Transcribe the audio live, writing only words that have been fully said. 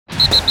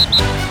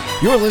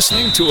You're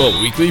listening to a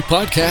weekly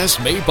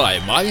podcast made by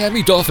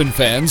Miami Dolphin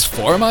fans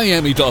for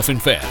Miami Dolphin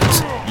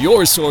fans.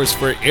 Your source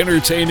for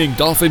entertaining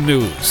Dolphin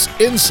news,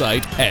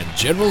 insight, and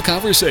general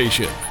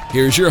conversation.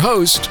 Here's your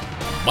host,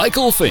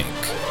 Michael Fink.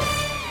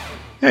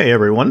 Hey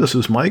everyone, this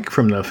is Mike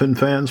from the Fin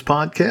Fans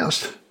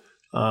Podcast.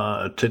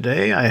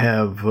 Today I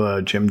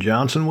have Jim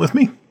Johnson with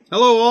me.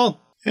 Hello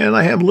all. And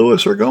I have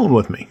Louis Ergone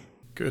with me.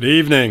 Good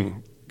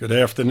evening, good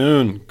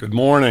afternoon, good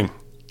morning,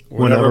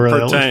 whatever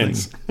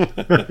pertains.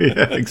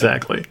 Yeah,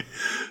 exactly.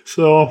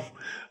 So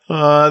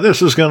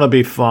this is going to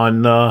be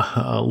fun.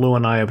 Lou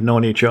and I have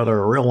known each other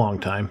a real long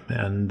time,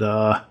 and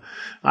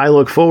I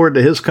look forward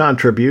to his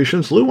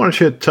contributions. Lou, why don't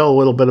you tell a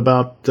little bit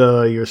about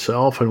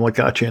yourself and what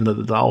got you into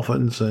the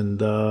Dolphins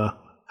and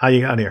how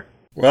you got here?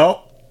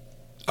 Well,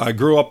 I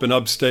grew up in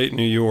upstate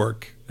New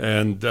York,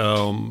 and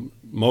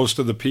most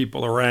of the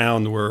people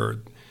around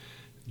were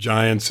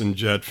Giants and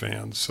Jet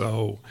fans.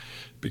 So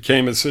it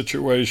became a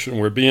situation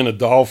where being a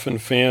Dolphin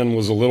fan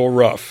was a little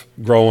rough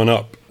growing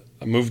up.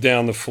 I moved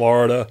down to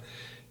Florida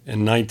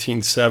in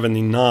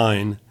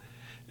 1979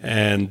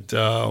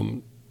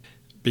 and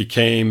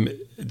became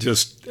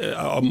just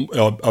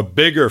a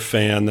bigger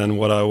fan than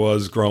what I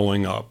was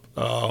growing up.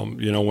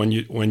 When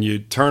you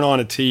turn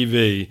on a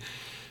TV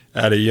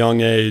at a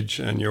young age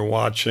and you're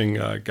watching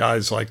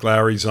guys like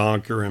Larry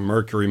Zonker and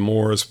Mercury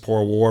Morris,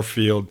 Paul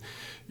Warfield,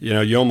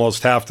 you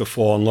almost have to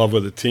fall in love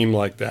with a team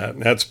like that.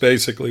 And that's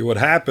basically what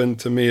happened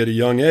to me at a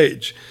young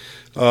age.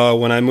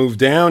 When I moved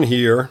down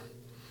here,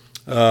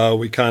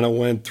 we kind of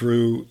went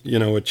through,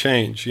 a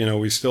change.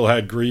 We still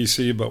had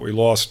Greasy, but we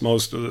lost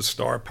most of the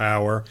star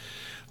power.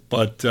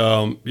 But,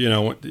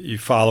 you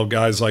follow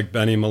guys like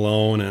Benny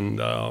Malone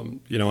and,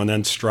 and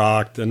then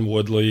Strock and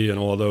Woodley and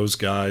all those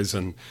guys.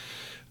 And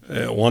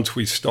once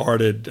we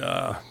started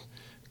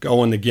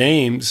going to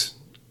games,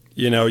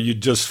 you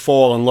just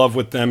fall in love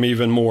with them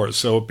even more.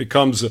 So it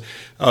becomes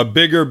a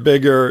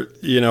bigger,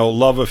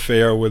 love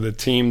affair with a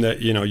team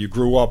that, you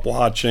grew up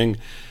watching.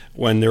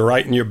 When they're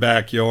right in your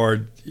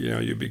backyard,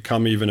 you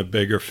become even a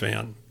bigger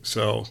fan.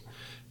 So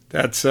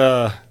that's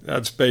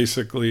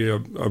basically a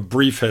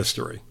brief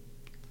history.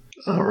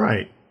 All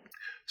right.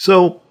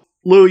 So,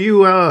 Lou,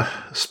 you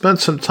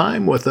spent some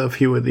time with a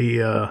few of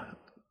the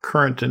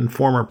current and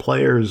former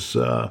players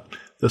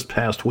this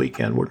past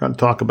weekend. We're going to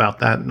talk about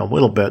that in a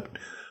little bit.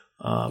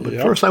 But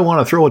First, I want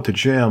to throw it to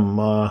Jim.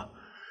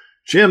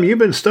 Jim, you've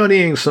been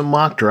studying some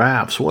mock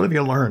drafts. What have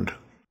you learned?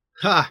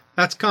 Ha,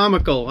 that's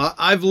comical.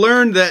 I've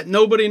learned that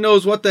nobody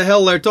knows what the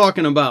hell they're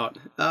talking about.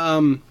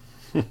 I've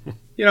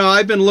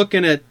been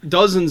looking at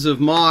dozens of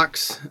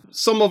mocks.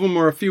 Some of them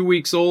are a few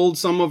weeks old.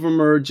 Some of them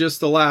are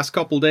just the last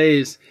couple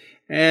days.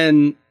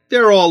 And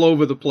they're all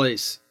over the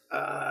place.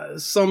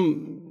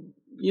 Some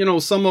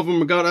of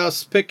them got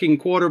us picking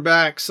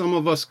quarterbacks. Some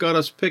of us got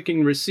us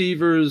picking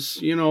receivers.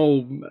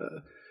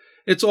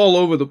 It's all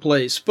over the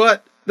place.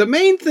 But the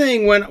main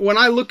thing when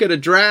I look at a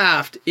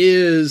draft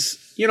is,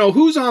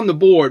 who's on the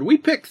board. We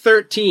picked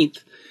 13th.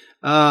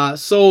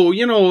 So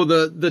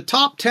the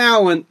top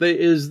talent that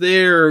is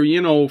there,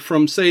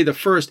 from, say, the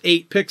first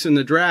 8 picks in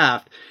the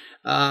draft.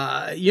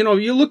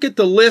 You look at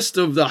the list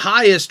of the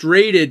highest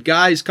rated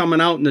guys coming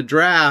out in the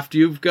draft.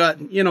 You've got,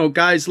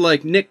 guys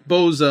like Nick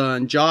Bosa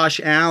and Josh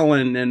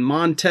Allen and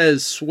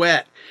Montez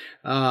Sweat,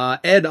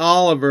 Ed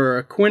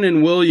Oliver,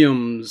 Quinnen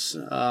Williams,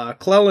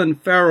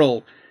 Clelin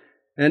Ferrell.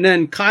 And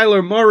then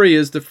Kyler Murray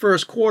is the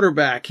first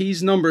quarterback.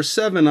 He's number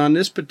 7 on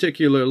this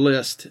particular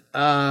list.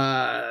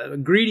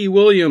 Greedy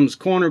Williams,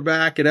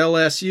 cornerback at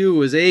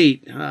LSU, is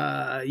 8.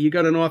 You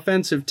got an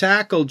offensive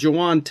tackle,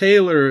 Jawan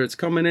Taylor, it's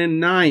coming in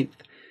 9th.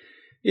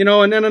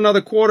 And then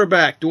another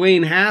quarterback,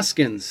 Dwayne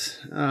Haskins.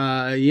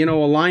 A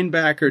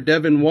linebacker,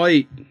 Devin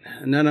White.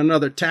 And then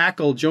another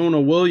tackle,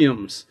 Jonah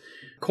Williams.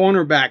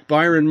 Cornerback,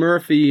 Byron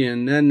Murphy.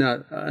 And then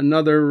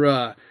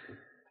another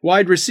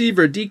wide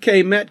receiver,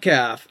 DK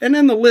Metcalf. And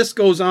then the list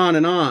goes on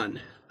and on.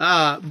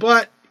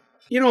 But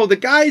the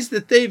guys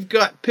that they've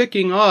got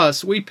picking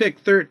us, we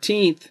picked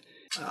 13th.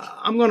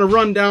 I'm going to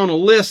run down a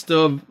list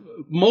of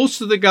most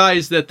of the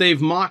guys that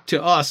they've mocked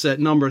to us at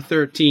number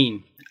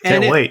 13.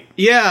 Can't wait.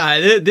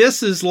 Yeah,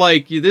 this is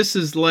like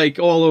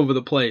all over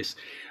the place.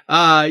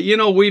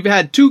 We've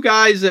had 2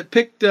 guys that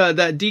picked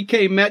that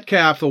DK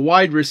Metcalf, a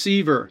wide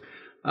receiver.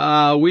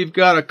 We've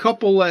got a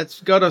couple that's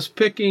got us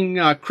picking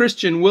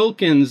Christian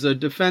Wilkins, a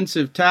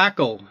defensive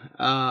tackle.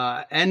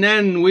 And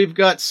then we've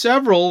got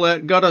several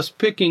that got us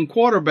picking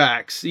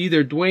quarterbacks,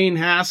 either Dwayne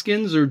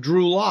Haskins or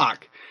Drew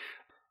Lock.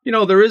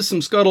 There is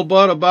some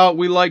scuttlebutt about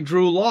we like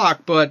Drew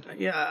Lock, but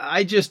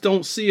I just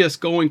don't see us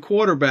going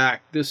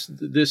quarterback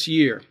this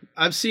year.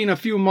 I've seen a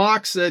few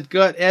mocks that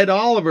got Ed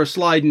Oliver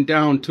sliding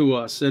down to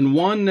us, and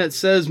one that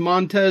says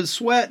Montez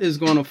Sweat is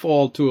going to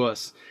fall to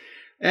us.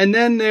 And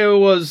then there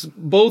was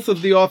both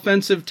of the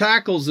offensive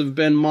tackles have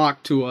been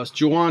mocked to us,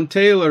 Jawan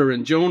Taylor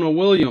and Jonah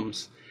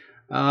Williams.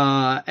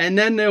 And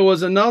then there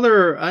was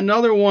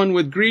another one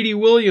with Greedy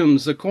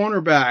Williams, the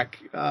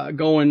cornerback,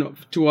 going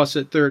to us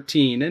at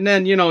 13. And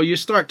then, you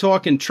start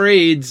talking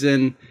trades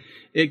and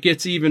it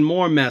gets even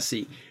more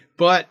messy.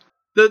 But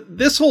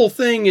this whole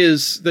thing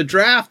is, the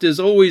draft is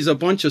always a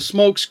bunch of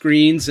smoke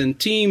screens, and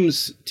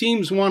teams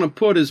want to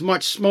put as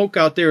much smoke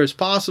out there as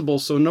possible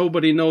so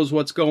nobody knows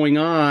what's going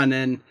on.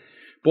 And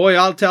boy,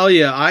 I'll tell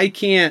you, I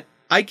can't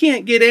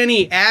get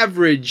any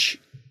average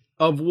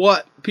of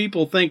what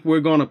people think we're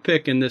going to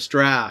pick in this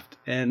draft.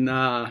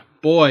 And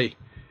boy,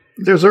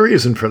 there's a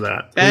reason for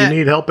that. We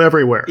need help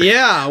everywhere.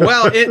 Yeah,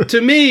 well,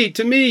 to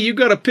me, you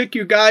got to pick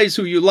your guys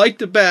who you like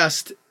the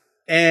best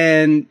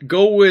and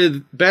go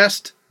with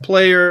best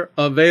player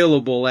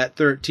available at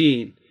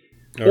 13.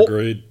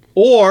 Agreed.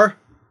 Or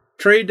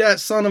trade that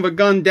son of a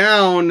gun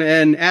down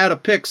and add a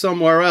pick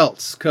somewhere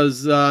else,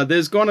 because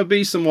there's going to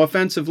be some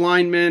offensive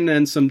linemen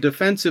and some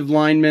defensive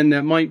linemen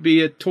that might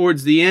be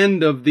towards the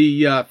end of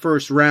the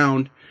first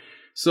round.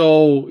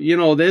 So,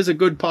 there's a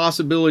good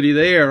possibility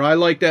there. I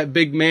like that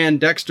big man,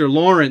 Dexter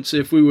Lawrence,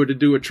 if we were to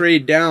do a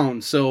trade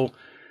down. So,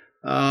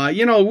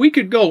 we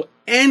could go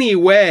any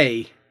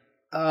way.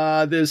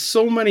 There's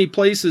so many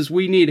places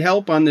we need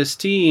help on this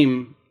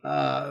team.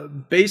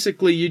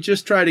 Basically, you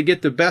just try to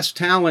get the best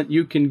talent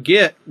you can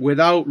get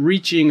without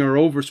reaching or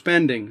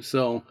overspending.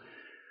 So,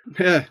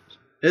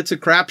 it's a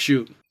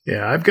crapshoot.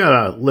 Yeah, I've got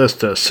a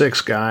list of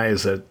 6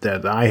 guys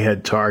that I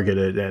had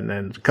targeted,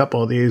 and a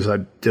couple of these I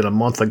did a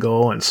month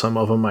ago, and some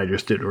of them I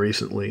just did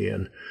recently.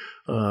 And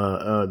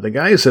the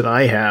guys that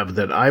I have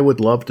that I would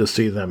love to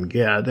see them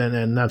get,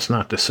 and that's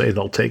not to say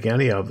they'll take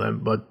any of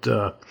them, but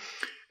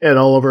Ed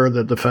Oliver,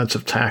 the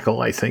defensive tackle,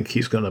 I think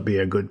he's going to be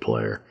a good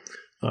player.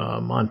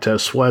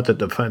 Montez Sweat, the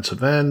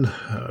defensive end.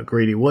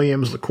 Grady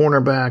Williams, the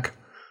cornerback.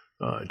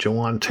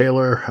 Jawan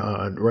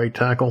Taylor, right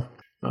tackle.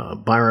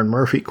 Byron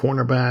Murphy,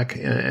 cornerback.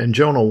 And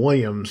Jonah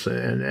Williams.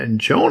 And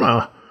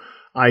Jonah,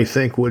 I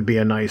think, would be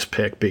a nice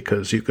pick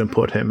because you can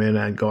put him in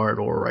at guard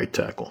or right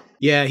tackle.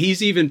 Yeah,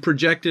 he's even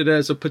projected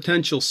as a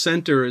potential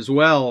center as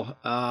well.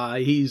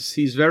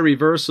 He's very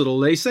versatile.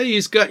 They say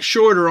he's got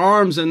shorter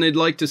arms than they'd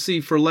like to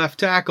see for left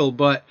tackle,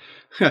 but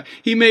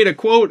he made a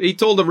quote. He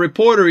told a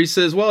reporter, he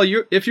says, well,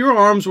 if your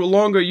arms were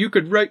longer, you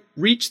could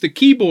reach the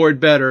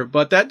keyboard better,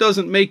 but that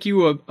doesn't make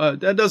you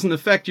that doesn't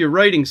affect your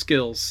writing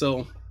skills.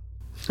 So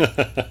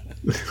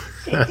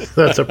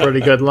that's a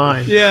pretty good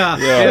line. Yeah.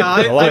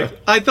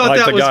 I thought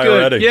that was good.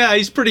 Already. Yeah,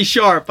 he's pretty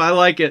sharp. I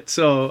like it.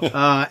 So,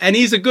 and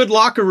he's a good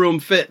locker room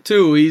fit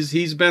too.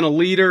 He's been a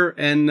leader,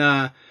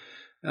 and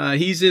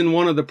he's in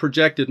one of the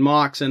projected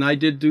mocks. And I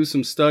did do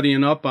some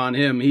studying up on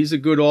him. He's a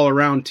good all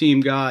around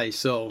team guy.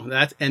 So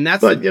that's.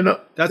 But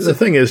the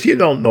thing is, you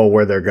don't know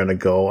where they're going to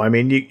go. I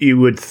mean, you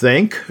would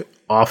think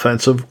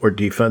offensive or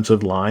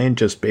defensive line,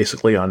 just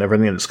basically on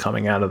everything that's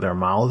coming out of their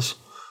mouths.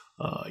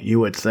 You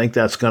would think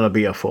that's going to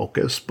be a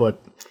focus,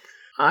 but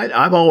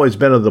I've always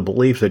been of the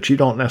belief that you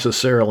don't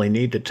necessarily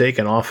need to take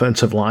an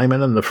offensive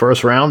lineman in the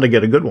first round to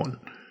get a good one.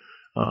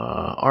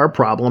 Our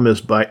problem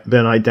has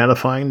been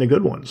identifying the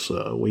good ones.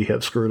 We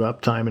have screwed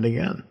up time and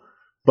again,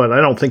 but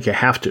I don't think you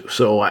have to.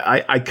 So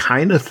I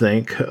kind of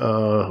think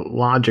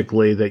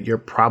logically that you're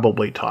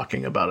probably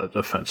talking about a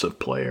defensive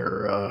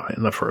player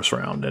in the first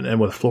round, and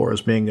with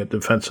Flores being a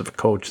defensive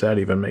coach, that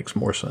even makes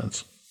more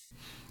sense.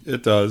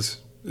 It does.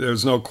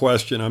 There's no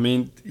question. I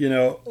mean,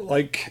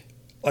 like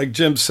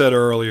Jim said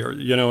earlier,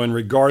 in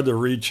regard to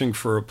reaching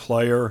for a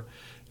player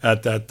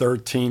at that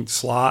 13th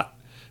slot,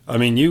 I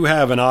mean, you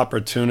have an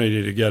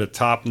opportunity to get a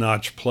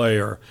top-notch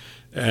player.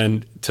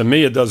 And to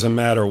me, it doesn't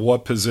matter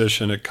what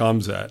position it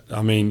comes at.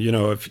 I mean,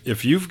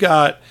 if you've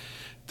got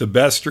the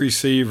best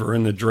receiver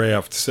in the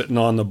draft sitting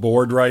on the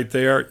board right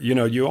there,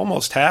 you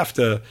almost have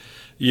to,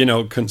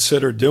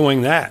 consider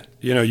doing that.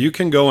 You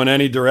can go in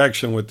any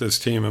direction with this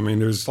team. I mean,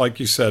 there's, like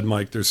you said,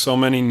 Mike, there's so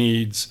many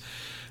needs.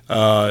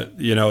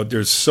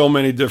 There's so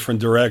many different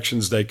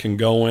directions they can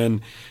go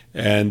in.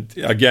 And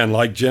again,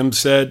 like Jim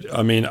said,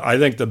 I mean, I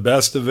think the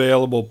best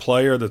available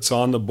player that's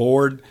on the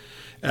board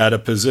at a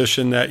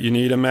position that you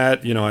need him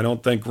at, I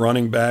don't think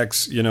running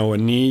back's, a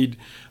need.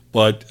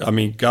 But, I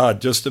mean,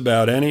 God, just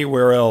about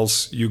anywhere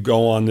else you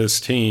go on this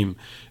team,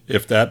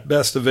 if that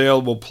best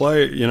available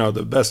player,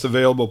 the best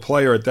available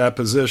player at that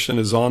position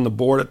is on the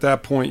board at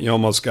that point, you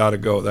almost got to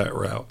go that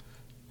route.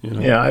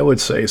 Yeah, I would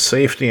say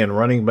safety and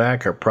running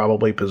back are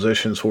probably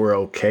positions we're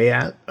okay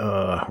at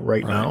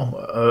right now,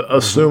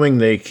 assuming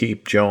they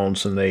keep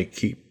Jones and they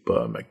keep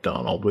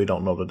McDonald. We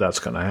don't know that that's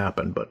going to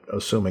happen, but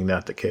assuming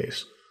that's the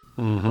case,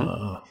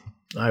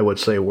 I would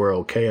say we're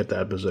okay at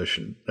that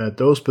position, at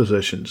those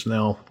positions.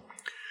 Now,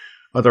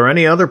 are there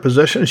any other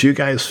positions you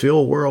guys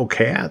feel we're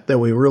okay at that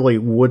we really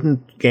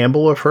wouldn't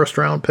gamble a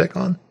first-round pick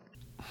on?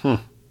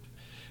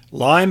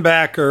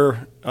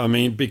 Linebacker, I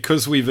mean,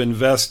 because we've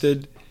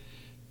invested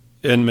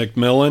in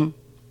McMillan.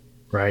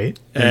 Right.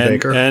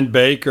 And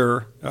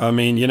Baker. I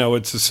mean,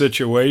 it's a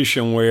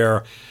situation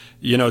where,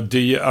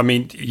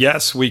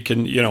 yes, we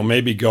can,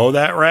 maybe go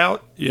that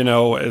route,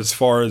 as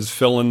far as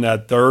filling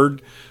that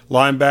third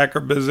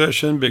linebacker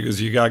position,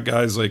 because you got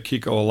guys like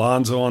Kiko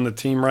Alonso on the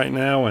team right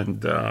now.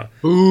 And,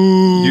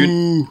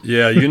 you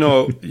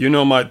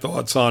know my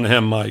thoughts on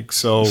him, Mike.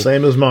 So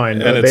same as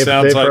mine. And they've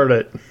heard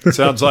it. It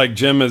sounds like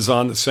Jim is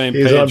on the same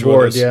He's page on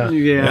board, with us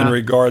in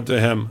regard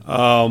to him.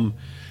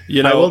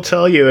 I will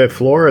tell you, if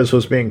Flores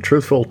was being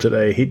truthful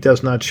today, he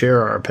does not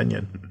share our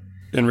opinion.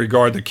 In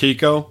regard to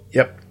Kiko?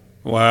 Yep.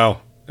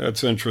 Wow,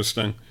 that's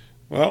interesting.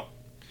 Well,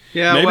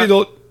 yeah, maybe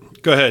they'll...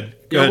 Go ahead.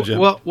 Go ahead, Jim.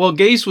 Well,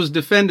 Gase was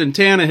defending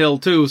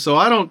Tannehill, too, so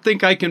I don't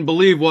think I can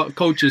believe what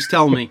coaches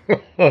tell me.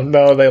 Oh,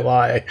 no, they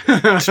lie.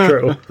 It's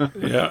true.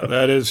 Yeah,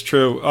 that is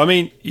true. I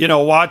mean,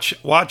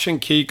 watching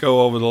Kiko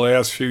over the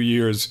last few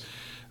years,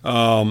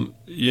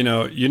 you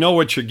know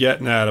what you're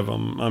getting out of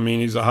him. I mean,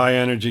 he's a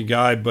high-energy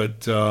guy,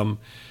 but...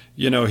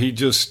 he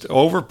just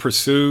over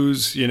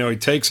pursues, he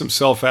takes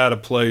himself out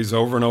of plays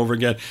over and over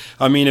again.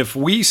 I mean, if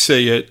we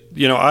see it,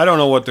 I don't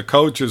know what the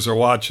coaches are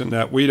watching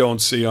that we don't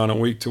see on a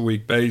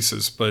week-to-week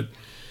basis, but,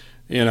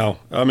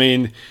 I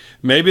mean,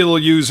 maybe they'll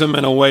use him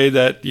in a way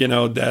that,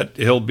 that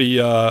he'll be,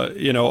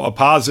 a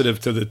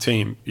positive to the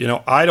team.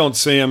 I don't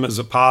see him as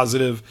a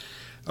positive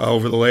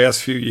over the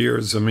last few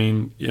years. I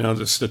mean,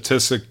 the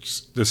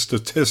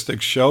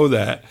statistics show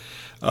that.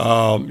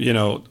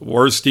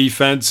 Worst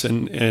defense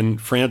in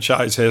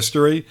franchise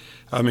history.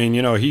 I mean,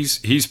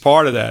 he's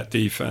part of that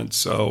defense.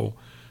 So,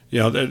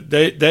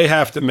 they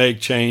have to make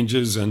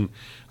changes. And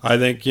I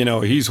think,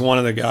 he's one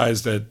of the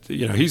guys that,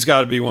 he's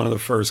got to be one of the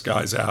first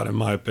guys out, in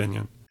my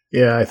opinion.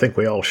 Yeah, I think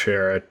we all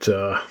share it.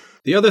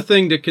 The other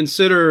thing to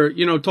consider,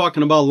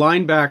 talking about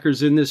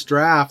linebackers in this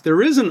draft,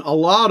 there isn't a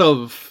lot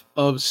of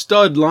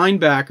stud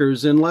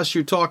linebackers unless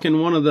you're talking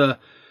one of the,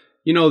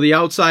 the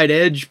outside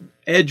edge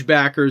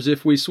backers.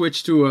 If we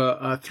switch to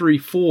a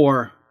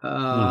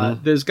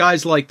 3-4, there's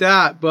guys like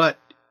that. But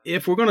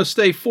if we're going to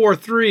stay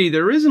 4-3,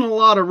 there isn't a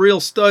lot of real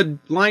stud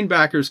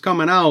linebackers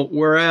coming out,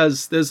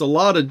 whereas there's a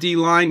lot of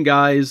D-line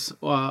guys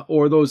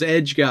or those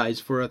edge guys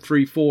for a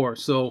 3-4.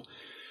 So,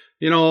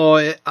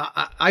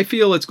 I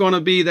feel it's going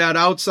to be that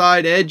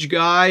outside edge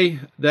guy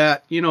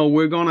that,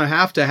 we're going to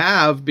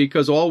have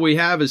because all we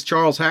have is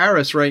Charles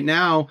Harris right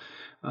now.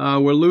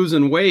 We're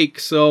losing Wake,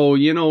 so,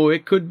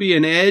 it could be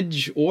an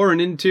edge or an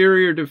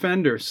interior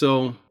defender.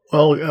 So,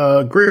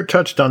 well, Greer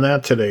touched on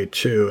that today,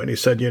 too, and he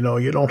said, you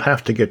don't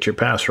have to get your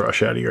pass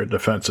rush out of your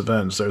defensive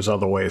ends. There's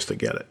other ways to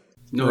get it.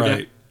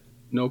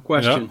 No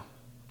question.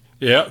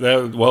 Yeah,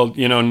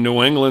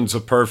 New England's a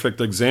perfect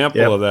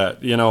example of that.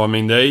 I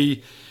mean,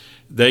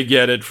 they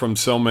get it from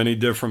so many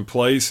different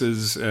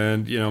places,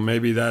 and,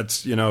 maybe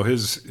that's,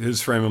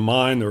 his frame of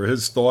mind or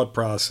his thought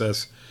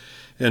process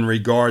in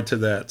regard to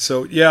that.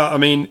 So, yeah, I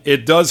mean,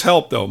 it does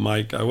help, though,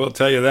 Mike. I will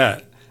tell you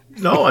that.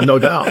 No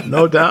doubt.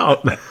 No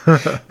doubt.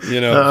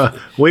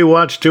 We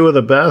watched two of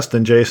the best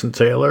in Jason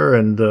Taylor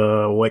and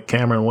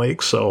Cameron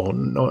Wake, so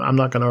no, I'm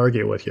not going to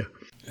argue with you.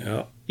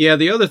 Yeah. Yeah,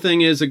 the other thing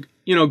is,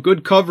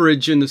 good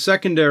coverage in the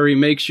secondary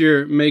makes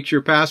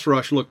your pass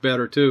rush look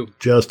better, too.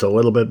 Just a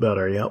little bit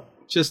better, yep.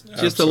 Just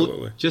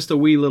a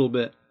wee little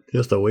bit.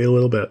 Just a wee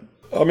little bit.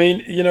 I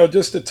mean,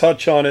 just to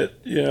touch on it,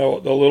 a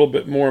little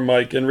bit more,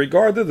 Mike, in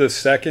regard to the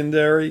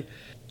secondary,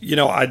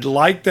 I'd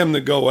like them to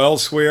go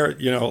elsewhere,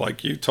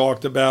 like you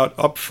talked about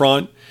up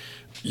front,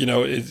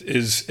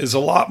 is a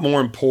lot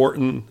more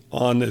important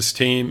on this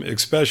team,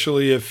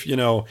 especially if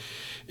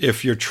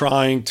you're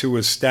trying to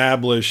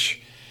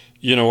establish,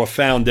 a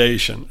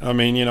foundation. I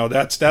mean,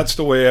 that's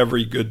the way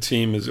every good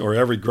team is, or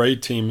every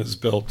great team is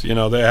built.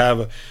 They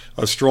have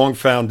a strong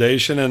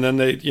foundation, and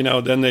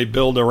then they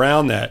build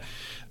around that.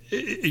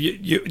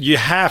 You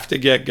have to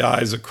get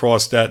guys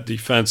across that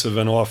defensive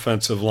and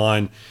offensive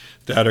line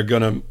that are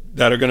going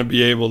to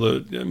be able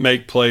to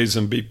make plays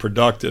and be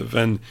productive,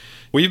 and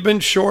we've been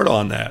short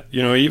on that.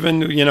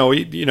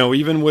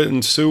 Even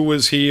when Sue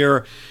was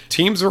here,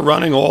 teams are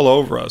running all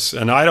over us,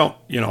 and I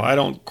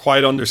don't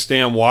quite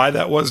understand why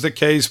that was the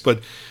case, but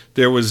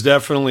there was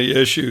definitely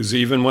issues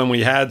even when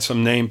we had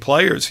some named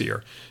players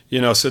here.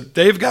 So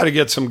they've got to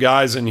get some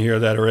guys in here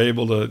that are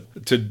able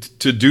to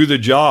do the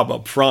job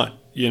up front.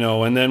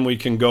 And then we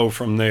can go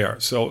from there.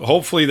 So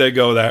hopefully they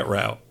go that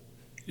route.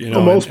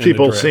 Most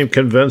people seem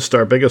convinced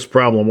our biggest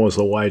problem was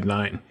the wide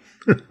nine.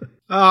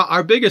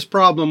 Our biggest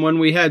problem when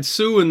we had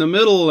Sue in the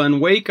middle and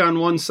Wake on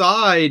one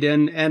side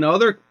and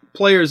other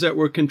players that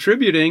were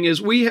contributing is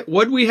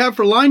what we have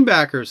for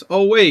linebackers.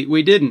 Oh, wait,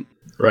 we didn't.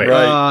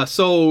 Right.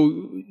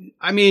 So,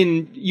 I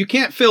mean, you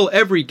can't fill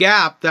every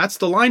gap. That's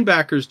the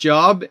linebacker's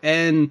job,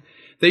 and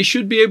they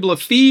should be able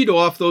to feed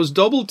off those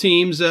double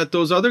teams that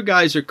those other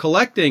guys are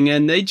collecting,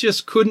 and they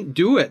just couldn't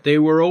do it. They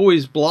were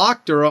always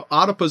blocked or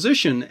out of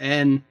position,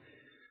 and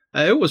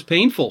it was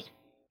painful.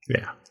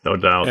 Yeah, no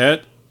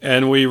doubt.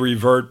 And we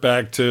revert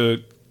back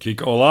to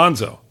Kiko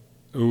Alonso,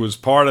 who was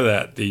part of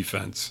that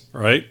defense,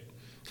 right?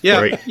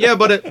 Yeah, right. Yeah,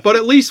 but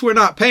at least we're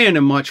not paying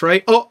him much,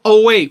 right?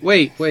 Oh, wait.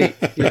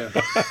 Yeah.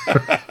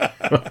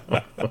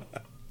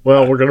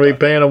 Well, we're going to be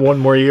paying him one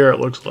more year, it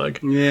looks like.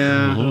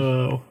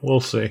 Yeah.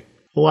 We'll see.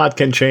 A lot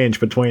can change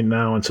between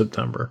now and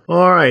September.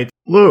 All right,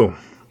 Lou.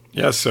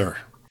 Yes, sir.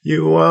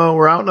 You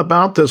were out and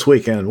about this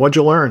weekend. What'd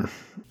you learn?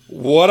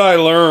 What I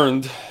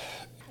learned,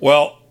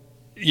 well,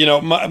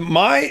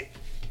 my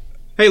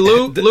Hey,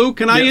 Lou,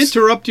 can I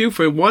interrupt you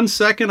for 1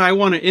 second? I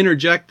want to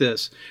interject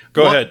this.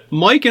 Go ahead.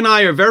 Mike and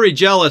I are very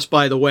jealous,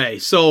 by the way,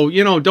 so,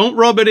 don't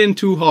rub it in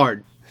too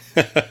hard.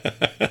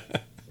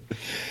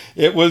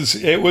 it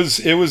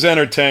was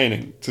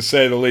entertaining, to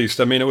say the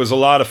least. I mean, it was a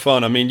lot of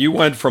fun. I mean, you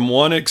went from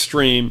one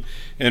extreme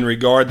in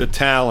regard to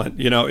talent,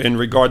 in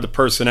regard to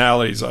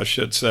personalities, I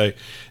should say.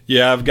 You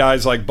have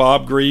guys like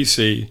Bob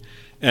Greasy,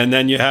 and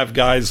then you have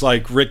guys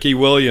like Ricky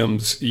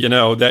Williams,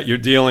 that you're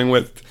dealing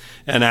with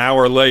an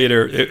hour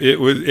later.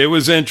 It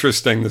was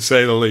interesting, to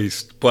say the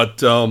least.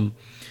 But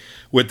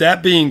with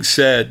that being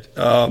said,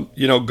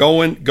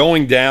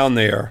 going down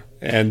there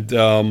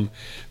and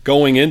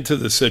going into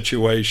the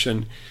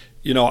situation,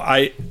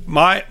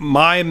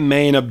 my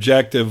main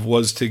objective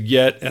was to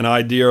get an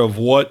idea of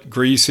what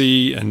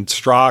Greasy and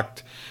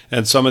Strock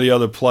and some of the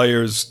other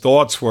players'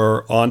 thoughts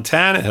were on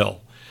Tannehill,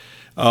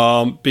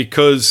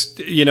 because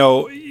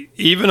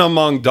even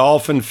among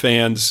Dolphin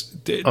fans,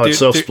 it's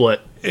so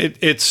split.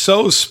 It's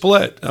so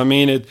split. I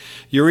mean,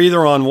 you're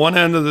either on one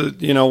end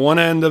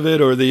of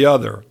it or the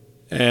other.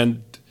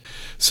 And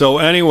so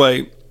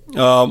anyway,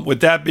 with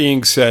that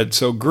being said,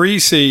 so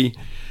Greasy,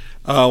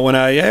 when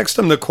I asked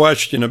him the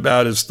question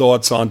about his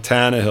thoughts on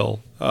Tannehill,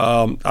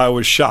 I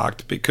was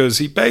shocked, because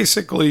he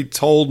basically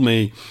told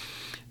me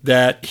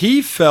that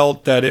he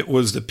felt that it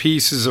was the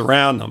pieces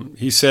around him.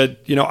 He said,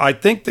 I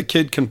think the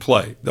kid can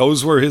play.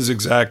 Those were his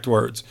exact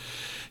words.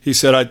 He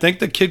said, I think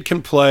the kid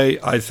can play.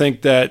 I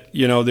think that,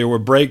 there were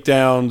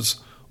breakdowns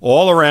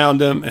all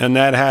around him, and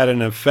that had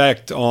an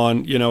effect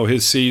on,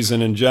 his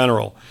season in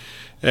general.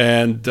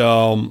 And,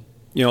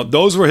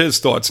 those were his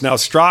thoughts. Now,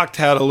 Strock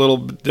had a little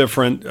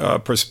different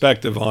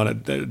perspective on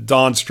it,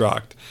 Don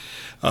Strock.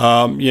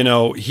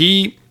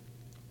 He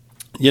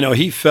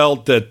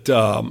felt that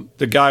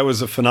the guy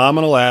was a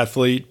phenomenal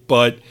athlete,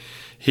 but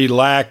he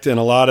lacked in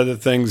a lot of the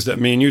things that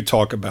me and you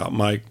talk about,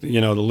 Mike.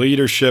 The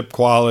leadership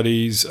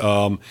qualities,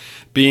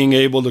 being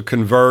able to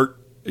convert,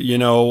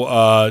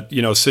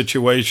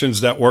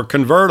 situations that were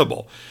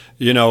convertible.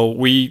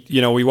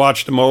 We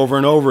watched him over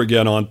and over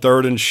again on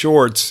third and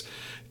shorts,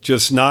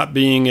 just not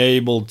being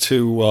able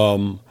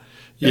to,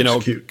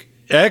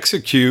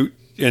 execute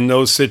in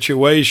those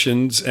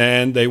situations,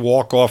 and they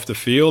walk off the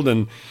field.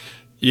 And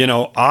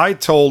I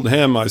told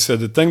him, I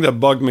said, the thing that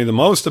bugged me the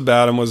most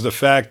about him was the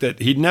fact that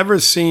he never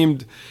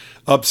seemed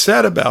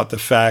upset about the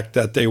fact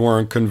that they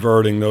weren't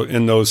converting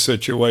in those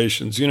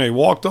situations. He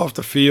walked off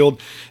the field,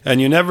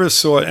 and you never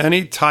saw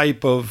any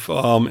type of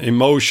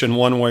emotion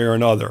one way or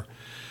another.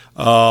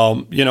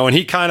 And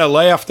he kind of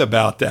laughed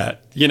about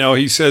that.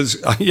 He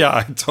says, yeah,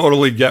 I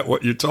totally get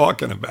what you're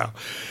talking about.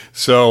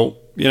 So,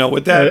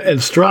 with that.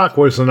 And Strock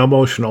was an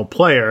emotional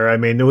player. I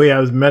mean, we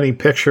have many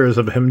pictures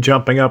of him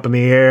jumping up in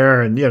the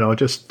air, and, he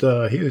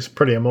was a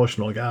pretty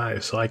emotional guy.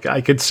 So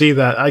I could see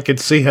that. I could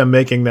see him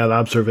making that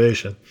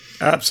observation.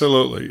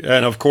 Absolutely.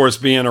 And of course,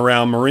 being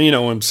around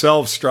Marino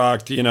himself,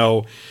 Strock,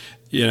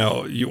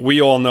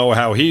 we all know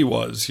how he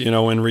was,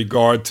 in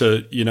regard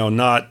to,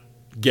 not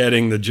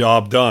getting the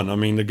job done. I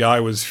mean, the guy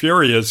was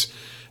furious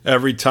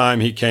every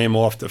time he came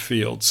off the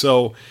field.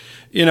 So,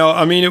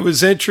 it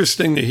was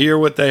interesting to hear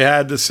what they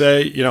had to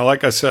say.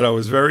 Like I said, I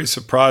was very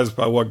surprised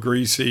by what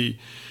Greasy,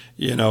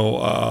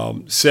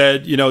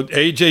 said.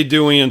 A.J.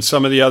 Dewey and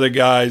some of the other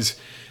guys,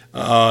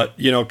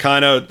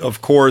 kind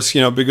of course,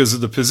 because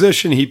of the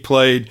position he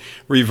played,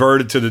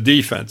 reverted to the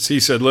defense. He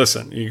said,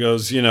 listen, he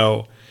goes,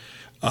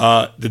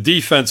 the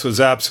defense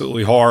was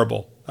absolutely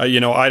horrible.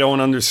 I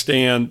don't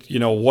understand,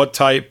 what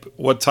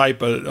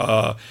type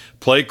of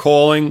play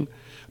calling.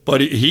 But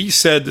he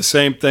said the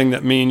same thing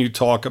that me and you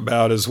talk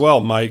about as well,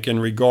 Mike, in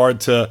regard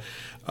to,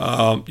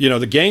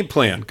 the game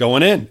plan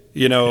going in.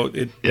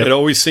 It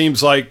always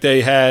seems like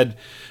they had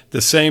the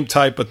same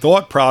type of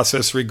thought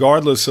process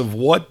regardless of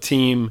what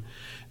team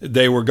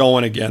they were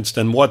going against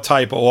and what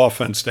type of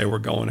offense they were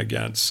going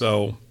against.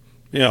 So,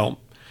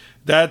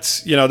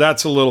 that's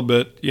a little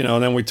bit,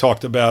 and then we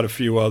talked about a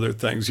few other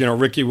things.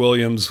 Ricky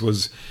Williams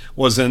was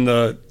in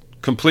the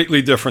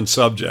completely different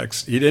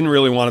subjects. He didn't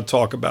really want to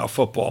talk about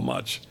football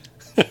much.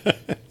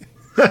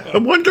 I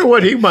wonder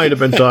what he might have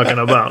been talking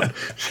about.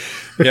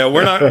 Yeah,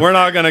 we're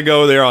not going to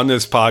go there on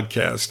this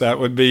podcast. That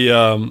would be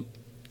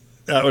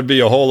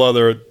a whole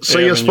other. So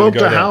you spoke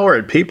to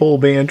Howard. People will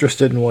be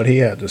interested in what he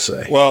had to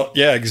say. Well,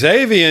 yeah,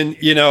 Xavier,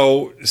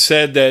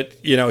 said that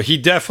he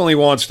definitely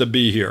wants to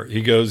be here.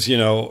 He goes,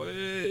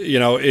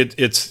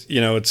 it's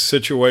a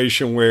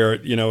situation where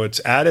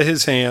it's out of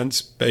his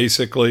hands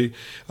basically.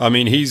 I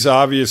mean, he's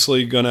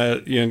obviously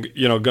gonna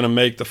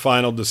make the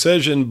final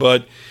decision,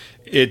 but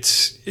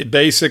it's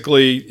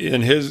basically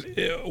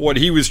what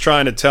he was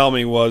trying to tell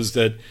me was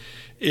that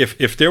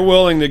if they're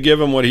willing to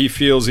give him what he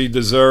feels he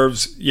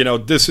deserves,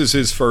 this is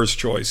his first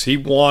choice. He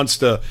wants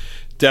to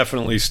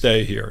definitely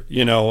stay here,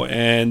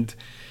 and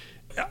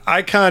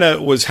I kind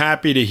of was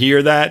happy to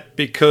hear that,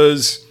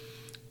 because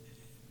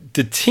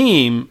the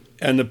team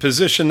and the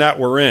position that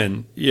we're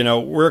in,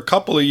 we're a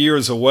couple of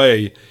years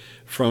away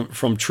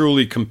from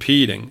truly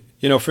competing.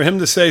 For him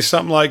to say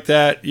something like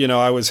that,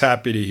 I was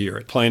happy to hear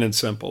it, plain and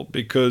simple,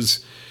 because,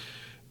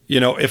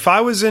 if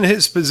I was in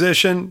his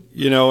position,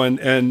 and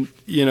the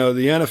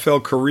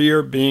NFL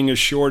career being as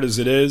short as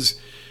it is,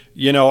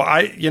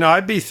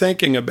 I'd be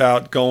thinking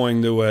about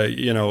going to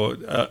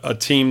a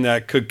team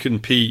that could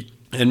compete,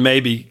 and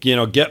maybe,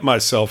 get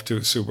myself to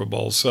a Super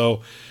Bowl.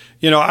 So,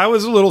 I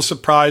was a little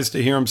surprised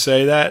to hear him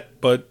say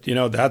that, but,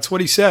 that's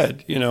what he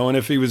said, and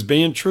if he was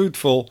being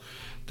truthful,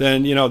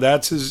 then,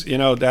 that's his,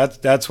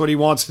 that's what he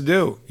wants to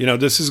do.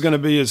 This is going to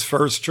be his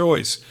first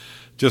choice,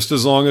 just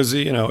as long as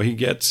he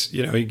gets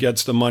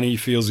the money he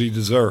feels he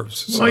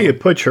deserves. So. Well, you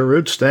put your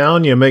roots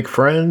down, you make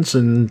friends,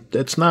 and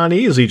it's not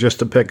easy just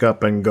to pick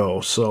up and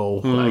go. So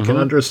I can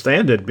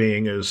understand it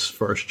being his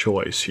first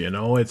choice.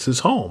 It's his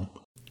home.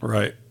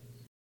 Right.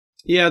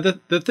 Yeah,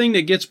 the thing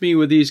that gets me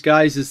with these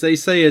guys is they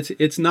say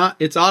it's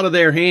out of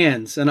their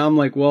hands, and I'm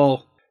like,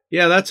 well,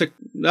 yeah, that's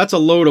a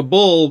load of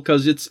bull,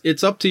 because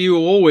it's up to you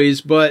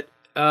always, but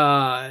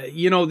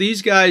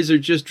these guys are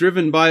just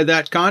driven by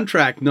that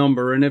contract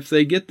number, and if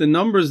they get the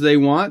numbers they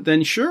want,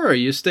 then sure,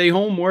 you stay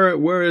home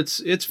where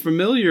it's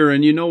familiar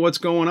and you know what's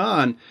going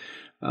on.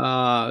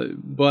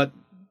 But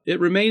it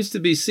remains to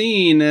be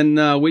seen,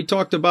 and we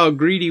talked about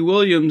Greedy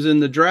Williams in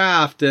the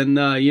draft, and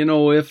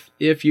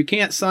if you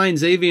can't sign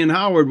Xavier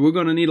Howard, we're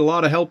going to need a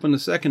lot of help in the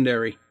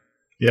secondary.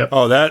 Yep.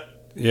 Oh,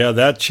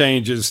 that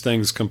changes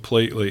things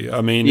completely.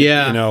 I mean,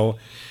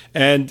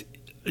 and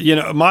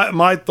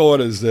my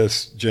thought is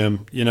this,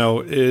 Jim.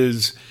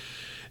 You've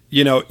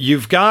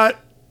got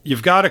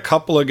a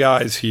couple of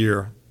guys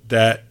here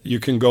that you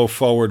can go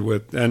forward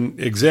with,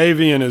 and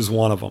Xavier is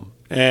one of them,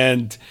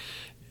 and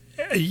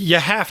you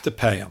have to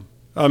pay him.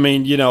 I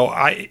mean,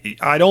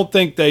 I don't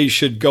think they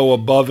should go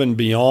above and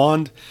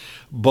beyond,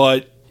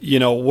 but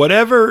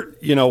whatever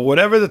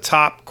the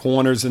top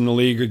corners in the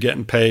league are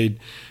getting paid,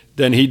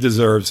 then he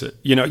deserves it.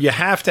 You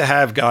have to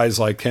have guys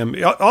like him.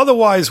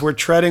 Otherwise, we're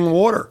treading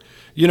water.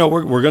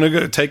 We're going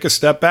to take a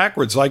step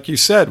backwards. Like you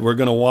said, we're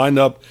going to wind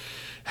up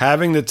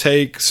having to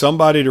take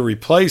somebody to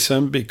replace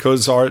him,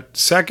 because our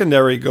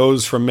secondary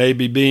goes from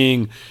maybe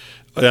being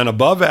an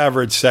above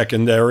average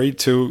secondary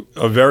to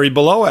a very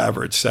below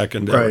average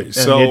secondary. Right.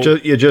 So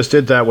and you just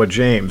did that with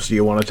James. Do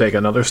you want to take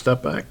another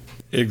step back?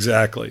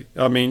 Exactly.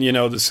 I mean,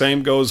 the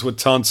same goes with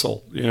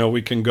Tunsil.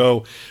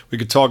 We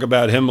could talk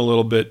about him a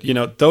little bit.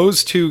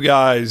 Those two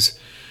guys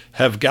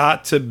have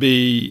got to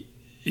be,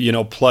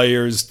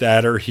 players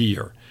that are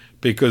here,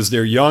 because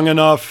they're young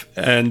enough,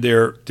 and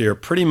they're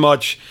pretty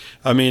much,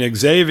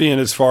 Xavier,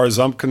 as far as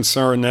I'm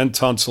concerned, and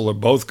Tunsil are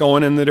both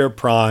going into their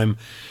prime.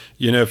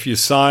 If you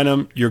sign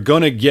them, you're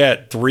going to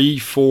get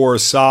 3-4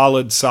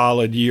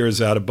 solid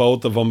years out of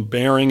both of them,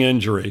 bearing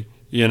injury,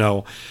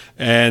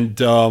 and,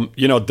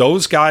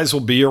 those guys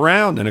will be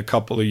around in a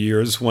couple of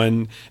years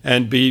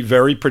and be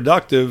very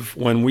productive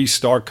when we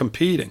start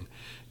competing,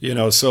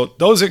 so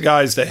those are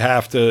guys that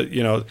have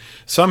to,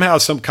 somehow,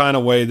 some kind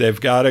of way,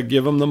 they've got to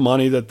give them the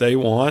money that they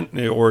want,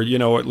 or,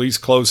 at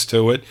least close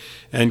to it,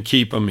 and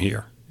keep them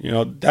here.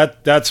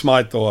 That's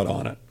my thought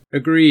on it.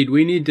 Agreed.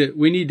 We need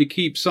to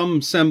keep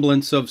some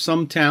semblance of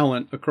some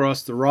talent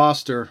across the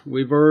roster.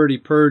 We've already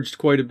purged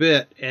quite a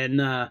bit,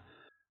 and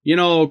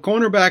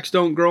cornerbacks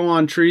don't grow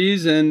on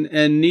trees, and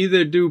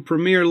neither do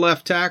premier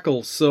left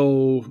tackles.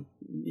 So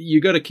you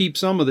got to keep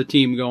some of the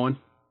team going.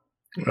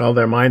 Well,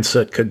 their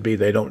mindset could be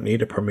they don't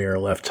need a premier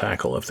left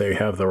tackle if they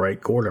have the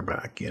right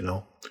quarterback. It's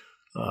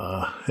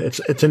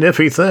an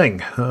iffy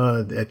thing.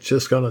 It's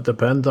just going to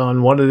depend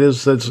on what it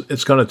is that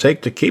it's going to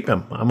take to keep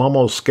him. I'm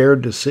almost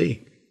scared to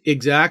see.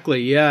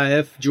 Exactly. Yeah.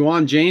 If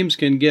Juwan James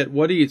can get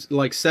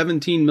like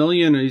 $17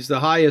 million, he's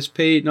the highest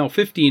paid. No,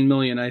 $15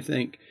 million, I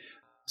think.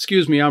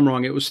 Excuse me, I'm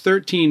wrong. It was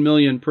 $13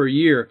 million per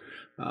year.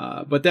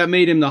 But that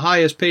made him the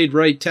highest paid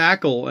right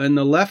tackle, and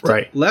the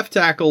left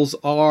tackles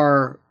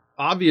are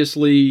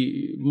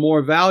obviously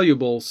more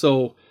valuable.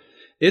 So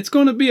it's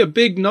going to be a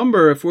big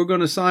number if we're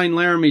going to sign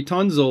Laremy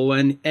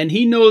Tunsil, and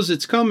he knows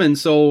it's coming.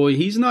 So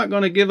he's not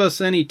going to give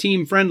us any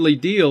team friendly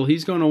deal.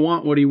 He's going to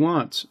want what he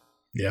wants.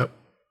 Yep.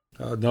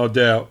 No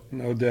doubt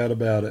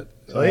about it.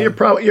 So you're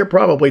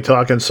probably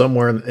talking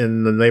somewhere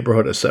in the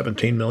neighborhood of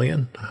 $17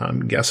 million,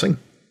 I'm guessing.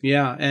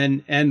 Yeah,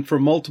 and for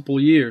multiple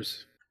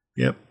years.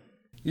 Yep.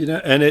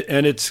 And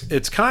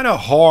it's kind of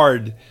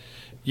hard,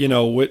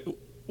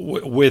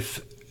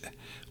 with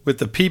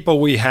the people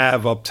we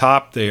have up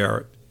top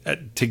there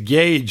to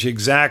gauge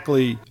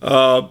exactly.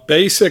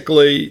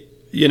 Basically,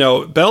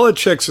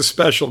 Belichick's a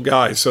special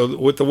guy. So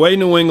with the way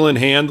New England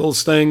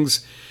handles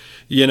things,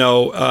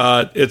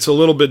 it's a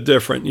little bit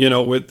different,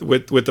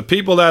 with the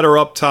people that are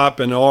up top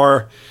and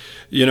are,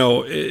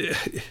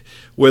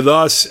 with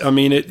us,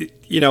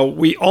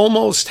 we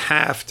almost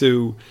have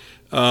to,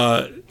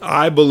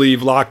 I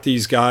believe, lock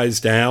these guys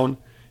down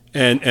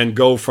and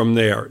go from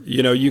there.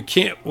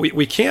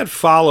 We can't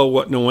follow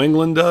what New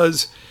England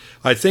does.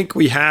 I think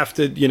we have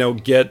to,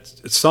 get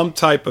some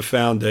type of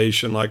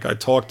foundation like I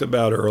talked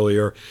about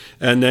earlier,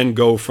 and then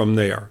go from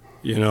there,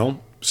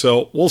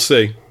 So we'll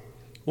see.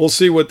 We'll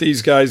see what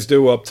these guys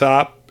do up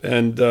top,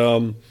 and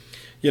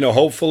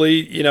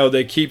hopefully,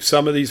 they keep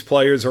some of these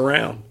players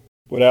around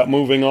without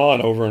moving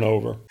on over and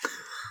over.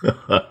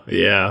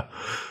 Yeah,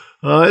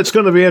 it's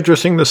going to be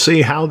interesting to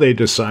see how they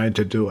decide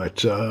to do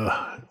it.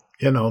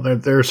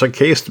 There's a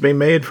case to be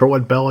made for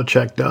what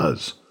Belichick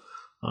does.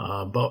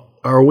 But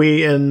are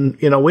we in,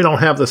 we don't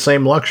have the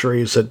same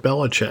luxuries that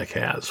Belichick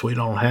has. We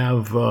don't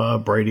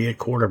have Brady at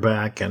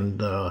quarterback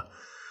and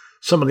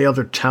some of the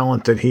other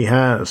talent that he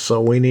has.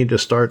 So we need to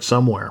start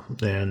somewhere.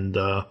 And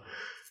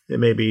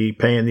maybe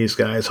paying these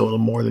guys a little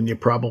more than you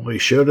probably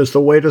should is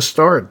the way to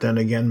start. Then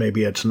again,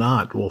 maybe it's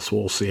not.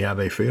 We'll see how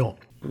they feel.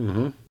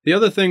 Mm-hmm. The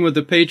other thing with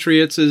the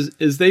Patriots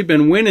is they've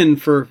been winning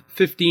for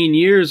 15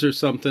 years or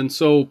something.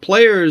 So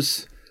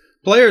players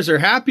are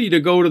happy to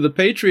go to the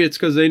Patriots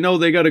because they know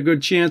they got a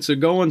good chance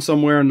of going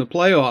somewhere in the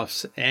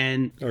playoffs.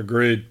 And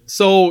agreed.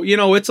 So,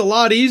 it's a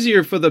lot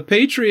easier for the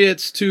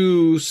Patriots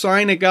to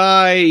sign a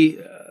guy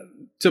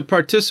to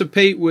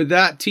participate with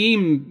that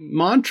team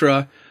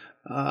mantra.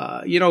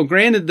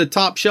 Granted, the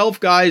top shelf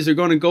guys are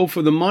going to go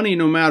for the money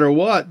no matter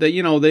what. They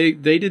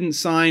didn't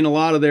sign a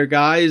lot of their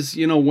guys,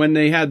 when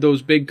they had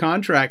those big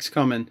contracts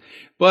coming.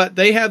 But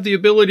they have the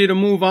ability to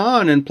move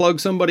on and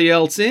plug somebody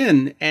else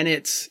in, and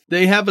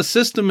they have a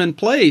system in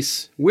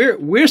place. We're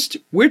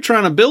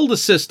trying to build a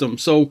system,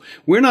 so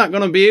we're not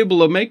going to be able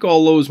to make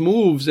all those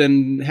moves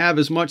and have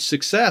as much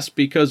success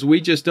because we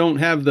just don't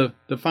have the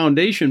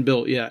foundation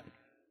built yet.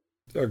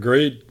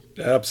 Agreed.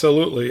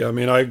 Absolutely. I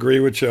mean, I agree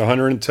with you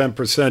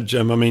 110%,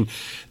 Jim. I mean,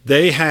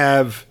 they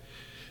have,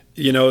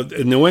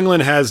 New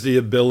England has the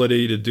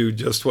ability to do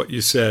just what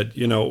you said.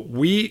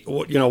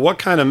 What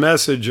kind of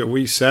message are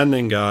we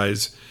sending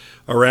guys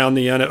around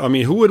the end? I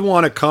mean, who would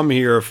want to come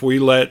here if we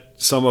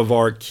let some of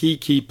our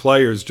key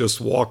players just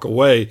walk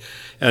away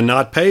and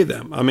not pay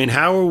them? I mean,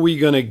 how are we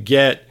going to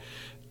get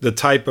the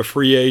type of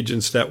free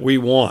agents that we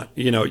want?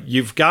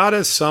 You've got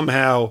to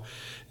somehow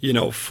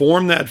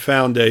form that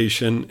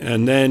foundation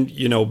and then,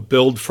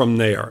 build from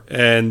there.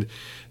 And,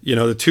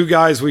 the two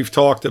guys we've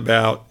talked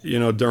about,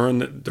 during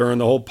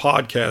the whole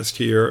podcast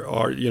here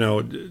are,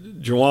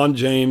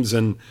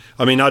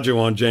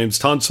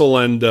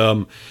 Tunsil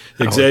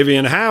and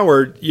Xavier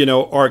Howard,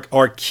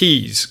 are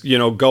keys,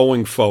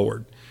 going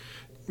forward.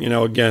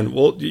 Again,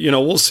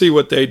 we'll see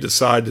what they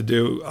decide to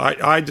do.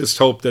 I just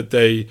hope that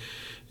they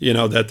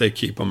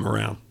keep them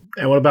around.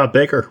 And what about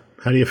Baker?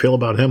 How do you feel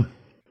about him?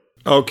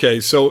 Okay,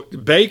 so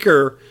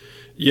Baker,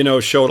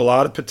 showed a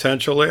lot of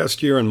potential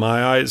last year in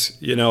my eyes.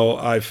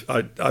 I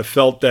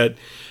felt that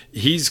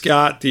he's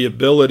got the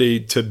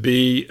ability to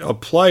be a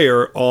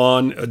player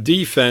on a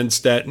defense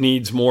that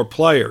needs more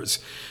players.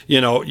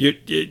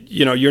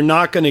 You're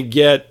not going to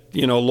get,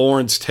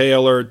 Lawrence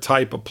Taylor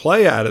type of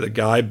play out of the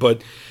guy,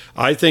 but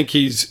I think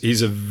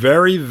he's a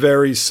very,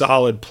 very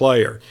solid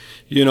player.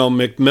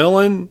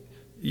 McMillan,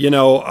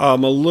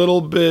 I'm a little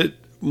bit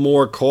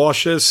more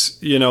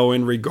cautious,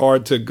 in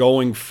regard to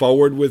going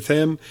forward with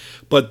him.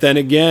 But then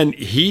again,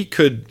 he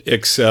could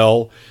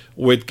excel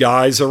with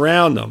guys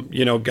around him,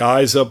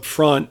 guys up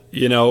front,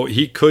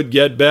 he could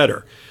get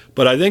better.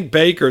 But I think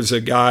Baker's a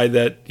guy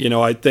that,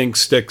 I think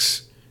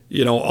sticks,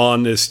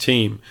 on this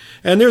team.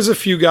 And there's a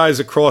few guys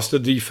across the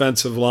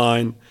defensive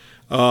line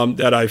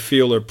that I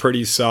feel are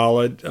pretty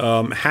solid.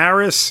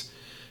 Harris,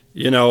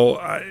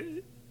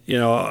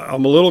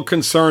 I'm a little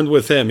concerned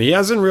with him. He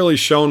hasn't really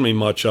shown me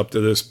much up to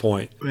this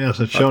point. He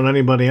hasn't shown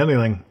anybody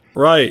anything.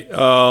 Right.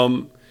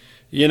 And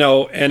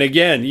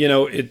again,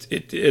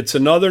 it's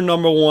another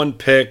number one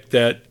pick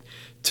that,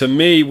 to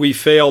me, we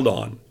failed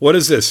on. What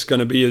is this going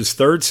to be? His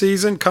third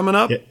season coming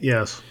up?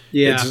 Yes.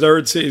 Yeah. It's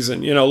third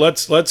season.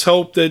 Let's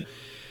hope that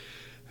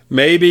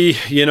maybe,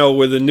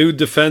 with a new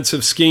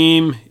defensive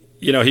scheme,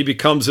 he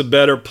becomes a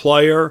better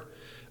player.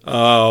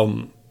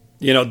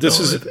 It's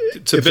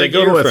a if big they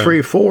go year to a for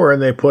him. 3-4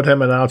 and they put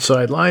him an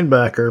outside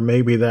linebacker,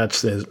 maybe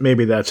that's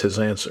his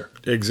answer.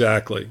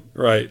 Exactly.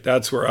 Right.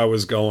 That's where I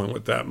was going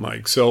with that,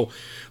 Mike. So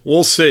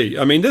we'll see.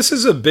 I mean, this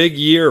is a big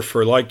year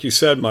for, like you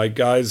said, Mike,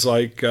 guys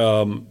like,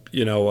 Baker,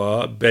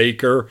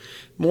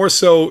 more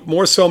so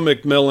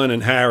McMillan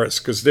and Harris,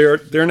 because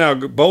they're now,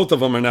 both of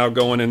them are now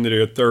going into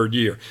their third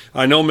year.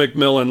 I know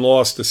McMillan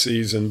lost the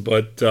season,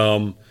 but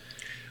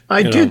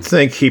I did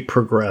think he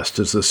progressed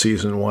as the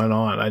season went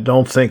on. I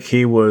don't think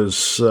he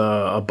was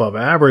above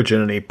average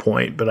at any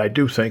point, but I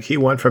do think he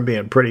went from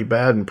being pretty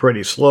bad and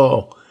pretty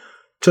slow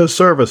to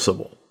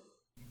serviceable.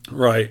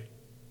 Right.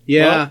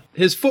 Yeah, Well,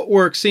 his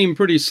footwork seemed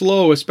pretty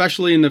slow,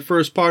 especially in the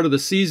first part of the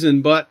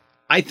season, but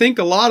I think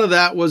a lot of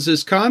that was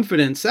his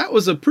confidence. That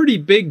was a pretty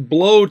big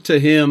blow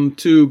to him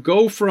to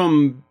go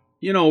from,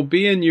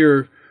 being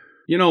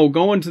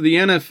going to the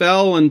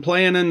NFL and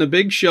playing in the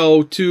big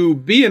show to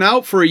being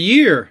out for a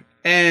year.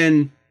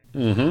 And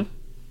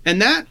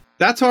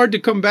that's hard to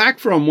come back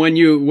from when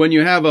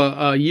you have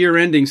a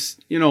year-ending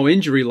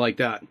injury like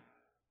that.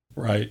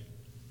 Right.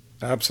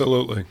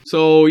 Absolutely.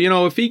 So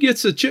if he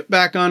gets a chip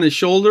back on his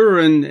shoulder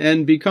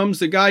and becomes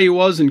the guy he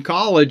was in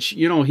college,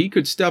 he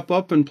could step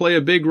up and play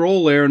a big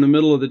role there in the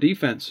middle of the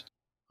defense.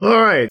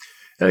 All right.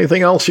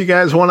 Anything else you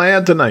guys want to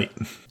add tonight?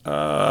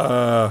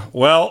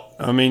 Well,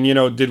 I mean,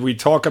 did we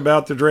talk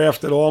about the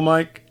draft at all,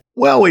 Mike?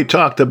 Well, we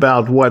talked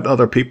about what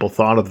other people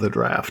thought of the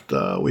draft.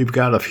 We've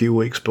got a few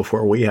weeks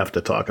before we have to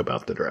talk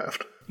about the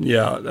draft.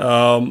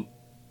 Yeah.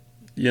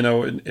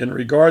 in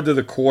regard to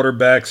the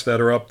quarterbacks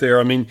that are up there,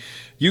 I mean,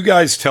 you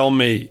guys tell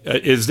me,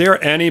 is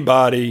there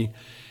anybody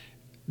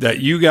that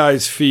you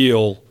guys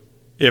feel,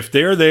 if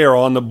they're there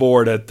on the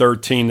board at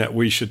 13, that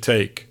we should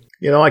take?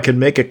 I can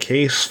make a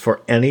case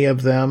for any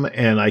of them,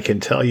 and I can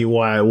tell you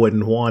why I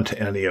wouldn't want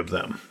any of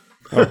them.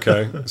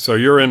 Okay, so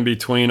you're in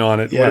between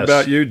on it. Yes. What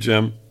about you,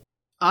 Jim?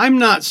 I'm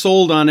not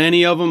sold on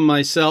any of them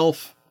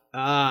myself.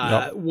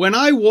 When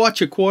I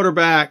watch a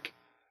quarterback,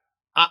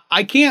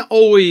 I can't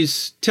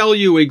always tell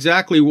you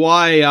exactly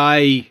why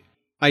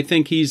I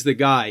think he's the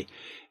guy.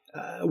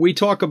 We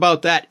talk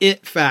about that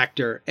it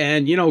factor,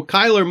 and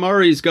Kyler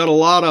Murray's got a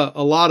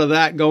lot of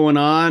that going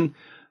on,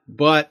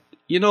 but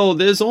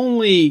there's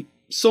only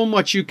so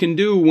much you can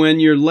do when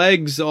your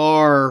legs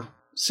are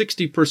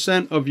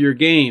 60% of your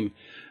game.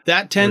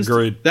 That tends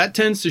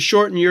to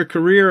shorten your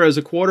career as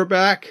a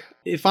quarterback.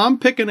 If I'm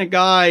picking a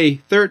guy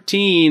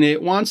 13,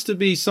 it wants to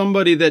be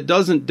somebody that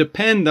doesn't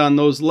depend on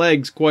those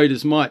legs quite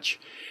as much.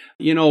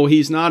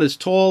 He's not as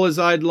tall as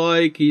I'd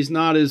like. He's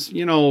not as,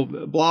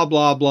 blah,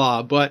 blah,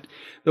 blah. But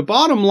the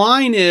bottom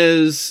line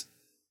is,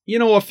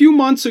 a few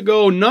months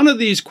ago, none of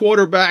these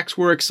quarterbacks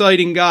were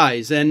exciting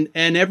guys. And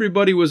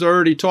everybody was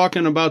already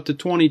talking about the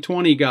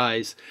 2020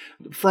 guys,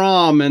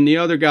 Fromm and the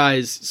other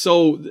guys.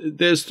 So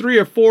there's 3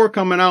 or 4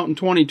 coming out in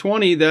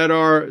 2020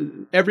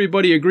 that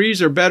everybody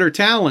agrees are better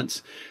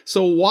talents.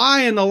 So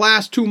why in the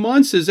last 2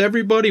 months is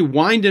everybody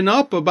winding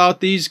up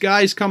about these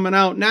guys coming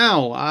out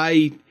now?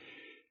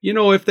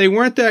 If they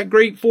weren't that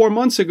great 4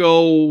 months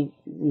ago,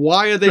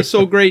 why are they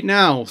so great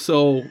now?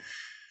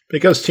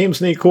 Because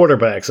teams need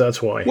quarterbacks,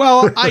 that's why.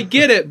 Well, I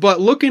get it,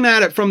 but looking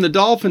at it from the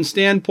Dolphins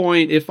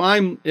standpoint, if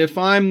I'm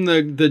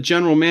the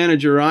general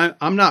manager,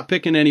 I'm not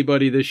picking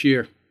anybody this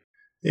year.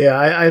 Yeah,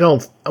 I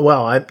don't.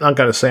 Well, I'm not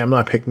going to say I'm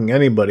not picking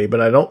anybody,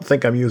 but I don't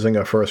think I'm using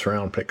a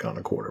first-round pick on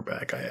a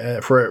quarterback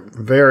for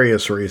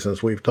various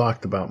reasons. We've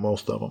talked about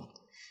most of them.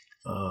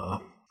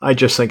 I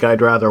just think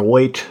I'd rather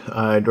wait.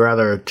 I'd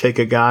rather take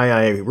a guy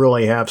I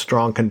really have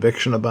strong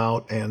conviction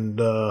about, and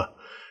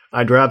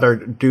I'd rather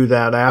do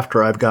that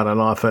after I've got an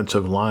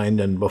offensive line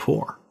than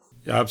before.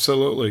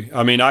 Absolutely.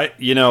 I mean, I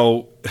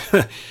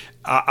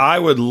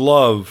would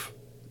love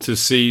to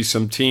see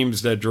some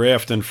teams that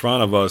draft in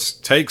front of us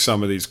take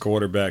some of these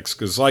quarterbacks,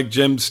 because like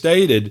Jim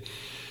stated,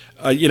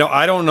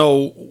 I don't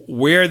know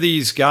where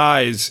these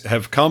guys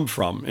have come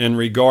from in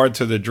regard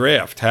to the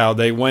draft, how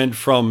they went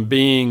from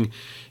being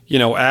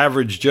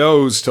average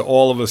Joes to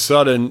all of a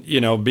sudden,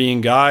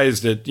 being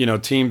guys that,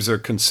 teams are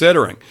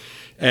considering.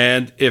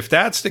 And if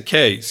that's the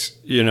case,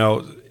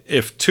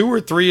 if 2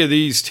 or 3 of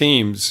these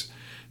teams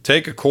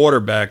take a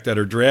quarterback that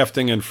are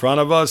drafting in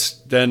front of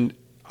us, then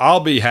I'll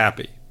be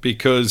happy,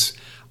 because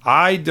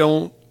I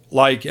don't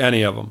like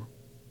any of them.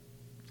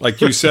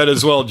 Like you said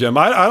as well, Jim,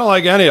 I don't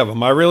like any of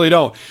them. I really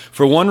don't.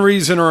 For one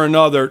reason or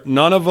another,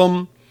 none of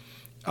them,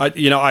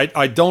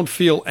 I don't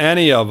feel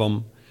any of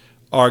them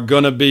are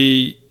going to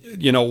be,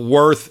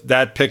 worth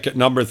that pick at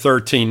number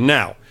 13.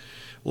 Now,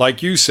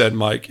 like you said,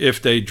 Mike,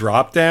 if they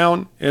drop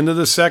down into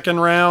the second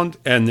round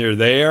and they're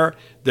there,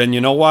 then you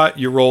know what?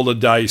 You roll the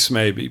dice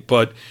maybe.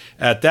 But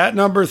at that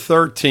number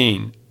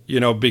 13,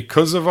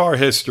 because of our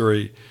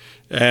history,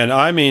 and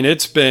I mean,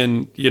 it's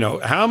been,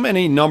 how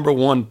many number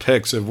 1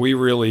 picks have we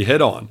really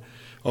hit on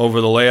over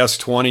the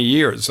last 20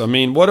 years? I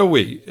mean, what are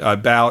we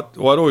at?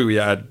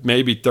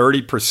 Maybe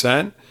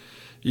 30%?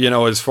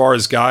 As far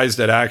as guys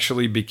that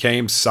actually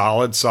became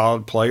solid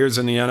players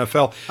in the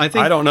NFL.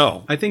 I don't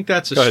know. I think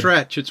that's a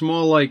stretch. It's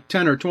more like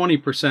 10 or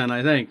 20%,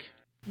 I think.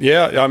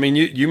 Yeah, I mean,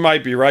 you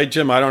might be right,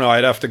 Jim. I don't know.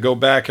 I'd have to go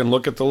back and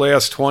look at the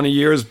last 20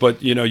 years,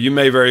 but, you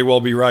may very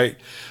well be right.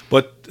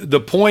 But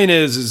the point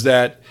is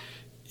that,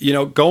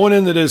 going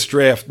into this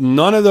draft,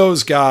 none of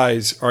those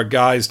guys are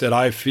guys that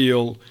I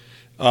feel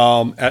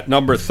at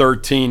number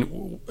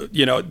 13,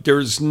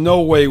 there's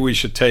no way we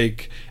should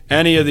take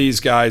any of these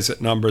guys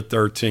at number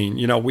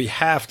 13. We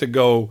have to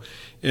go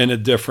in a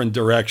different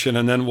direction,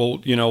 and then we'll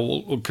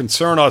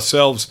concern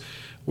ourselves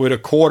with a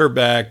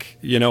quarterback,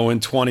 in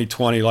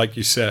 2020, like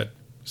you said.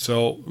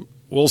 So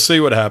we'll see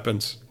what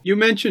happens. You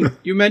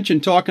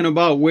mentioned talking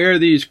about where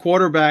these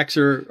quarterbacks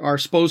are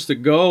supposed to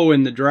go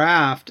in the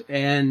draft,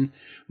 and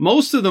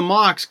most of the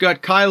mocks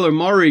got Kyler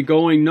Murray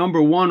going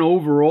number 1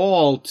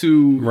 overall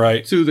to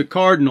the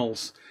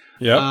Cardinals.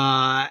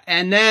 Yeah.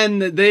 And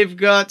then they've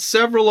got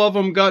several of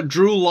them got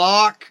Drew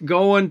Lock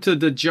going to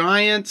the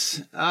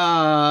Giants.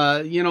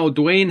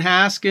 Dwayne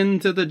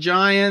Haskins to the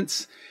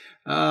Giants.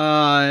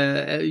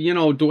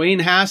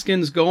 Dwayne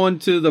Haskins going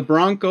to the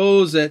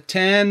Broncos at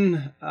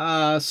 10.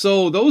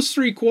 So those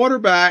 3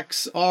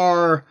 quarterbacks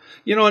are,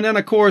 and then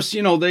of course,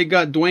 they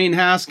got Dwayne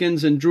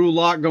Haskins and Drew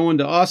Lock going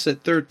to us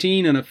at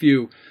 13 and a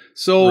few.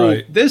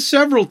 So there's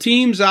several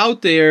teams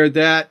out there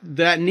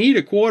that need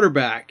a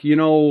quarterback.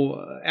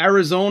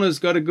 Arizona's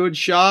got a good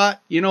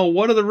shot.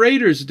 What do the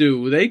Raiders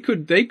do? They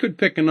could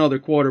pick another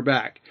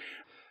quarterback.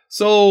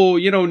 So,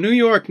 New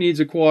York needs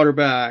a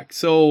quarterback.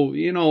 So,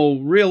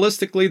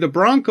 realistically, the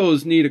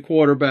Broncos need a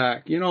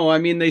quarterback.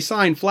 They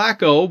signed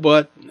Flacco,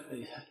 but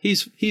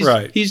he's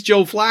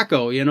Joe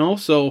Flacco,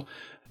 so.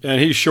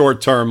 And he's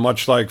short term,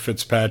 much like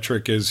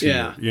Fitzpatrick is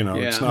here. Yeah.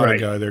 It's not a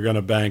guy they're going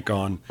to bank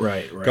on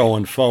Right.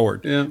 going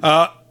forward.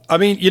 Yeah. I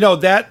mean,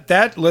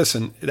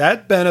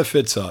 that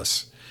benefits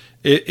us.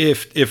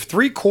 If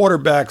 3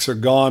 quarterbacks are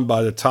gone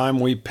by the time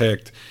we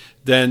picked,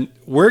 then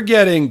we're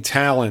getting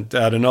talent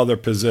at another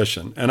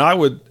position, and I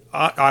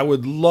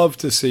would love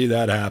to see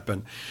that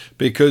happen,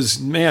 because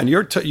man,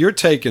 you're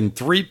taking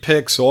 3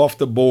 picks off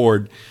the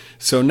board.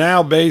 So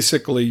now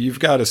basically you've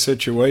got a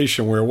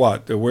situation where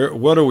what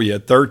are we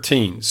at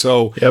 13?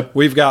 So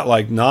we've got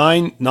like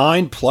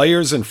nine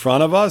players in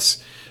front of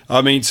us.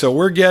 I mean, so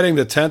we're getting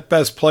the 10th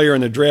best player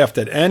in the draft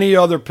at any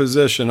other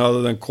position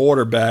other than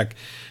quarterback,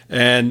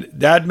 and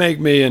that'd make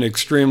me an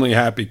extremely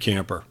happy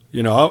camper.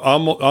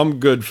 I'm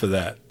good for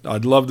that.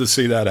 I'd love to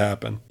see that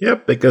happen.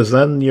 Yep, because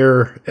then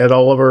you're Ed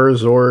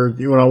Oliver's, or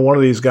one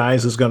of these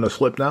guys is going to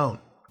slip down.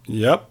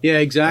 Yep. Yeah,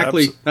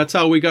 exactly. That's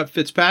how we got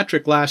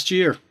Fitzpatrick last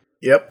year.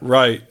 Yep.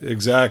 Right,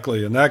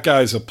 exactly. And that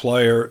guy's a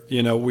player.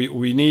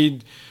 We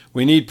need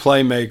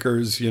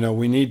playmakers.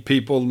 We need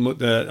people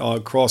that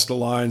across the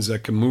lines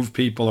that can move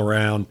people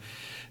around.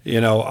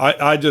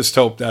 I just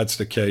hope that's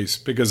the case,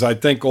 because I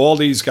think all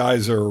these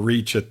guys are a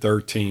reach at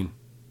 13.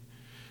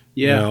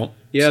 Yeah.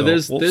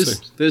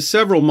 There's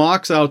several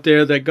mocks out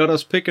there that got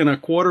us picking a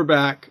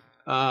quarterback,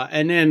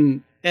 and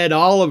then Ed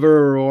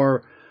Oliver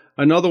or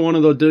another one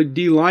of the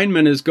D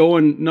linemen is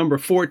going number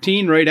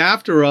 14 right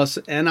after us,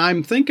 and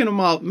I'm thinking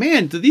about,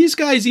 man, do these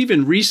guys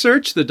even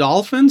research the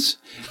Dolphins?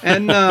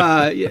 And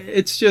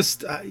it's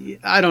just,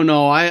 I don't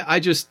know.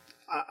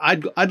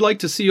 I'd like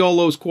to see all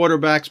those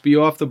quarterbacks be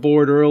off the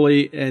board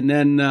early, and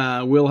then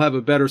we'll have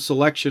a better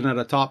selection at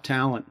a top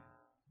talent.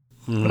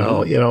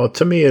 Well,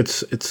 to me,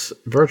 it's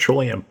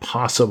virtually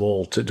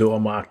impossible to do a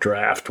mock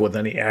draft with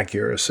any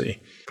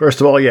accuracy. First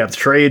of all, you have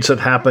trades that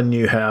happen.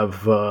 You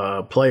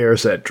have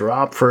players that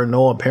drop for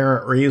no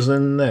apparent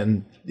reason.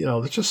 And,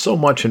 there's just so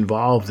much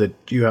involved that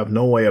you have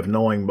no way of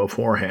knowing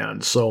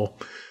beforehand. So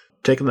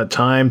taking the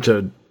time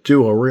to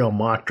do a real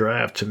mock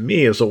draft, to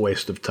me, is a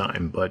waste of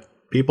time. But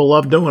people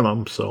love doing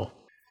them, so.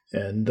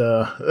 And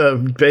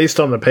based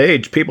on the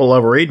page, people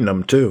love reading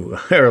them, too,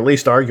 or at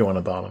least arguing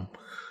about them.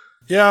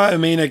 Yeah, I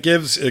mean, it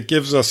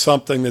gives us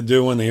something to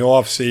do in the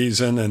off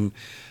season, and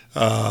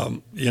a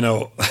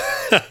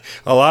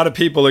lot of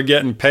people are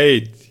getting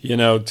paid,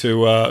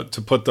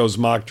 to put those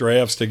mock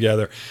drafts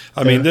together.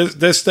 I mean,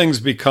 this thing's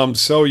become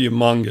so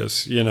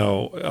humongous,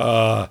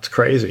 it's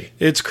crazy.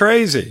 It's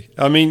crazy.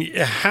 I mean,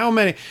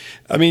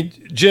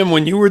 Jim,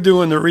 when you were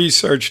doing the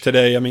research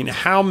today, I mean,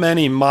 how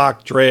many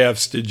mock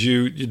drafts did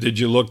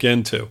you look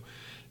into?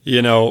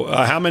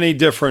 How many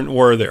different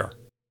were there?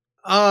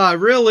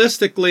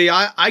 Realistically,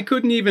 I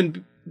couldn't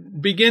even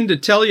begin to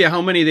tell you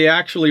how many they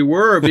actually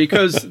were,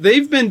 because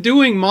they've been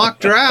doing mock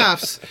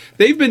drafts.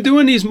 They've been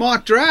doing these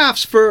mock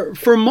drafts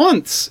for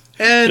months.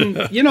 And,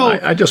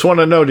 I just want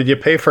to know, did you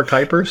pay for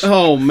Kuipers?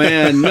 Oh,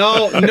 man.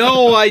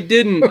 No, I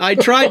didn't. I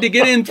tried to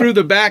get in through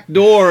the back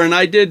door, and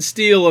I did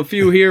steal a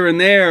few here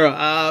and there.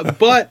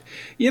 But,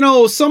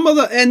 some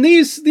of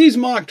these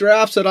mock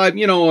drafts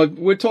that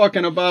we're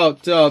talking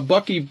about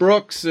Bucky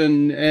Brooks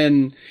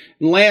and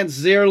Lance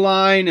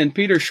Zierlein and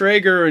Peter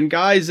Schrager and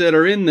guys that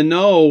are in the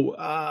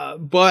know.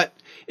 But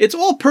it's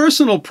all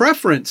personal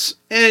preference,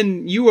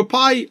 and you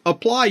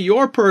apply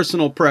your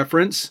personal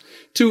preference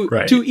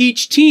to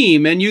each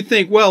team, and you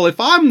think, well, if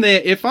I'm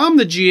the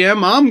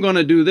GM, I'm going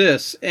to do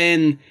this.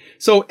 And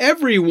so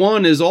every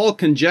one is all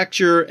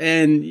conjecture,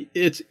 and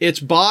it's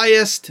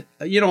biased.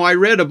 I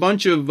read a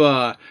bunch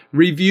of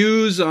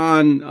reviews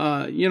on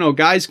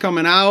guys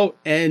coming out,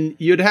 and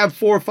you'd have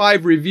 4 or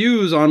 5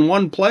 reviews on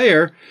one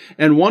player,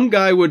 and one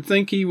guy would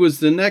think he was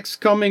the next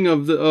coming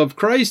of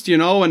Christ,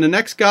 and the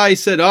next guy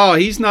said, oh,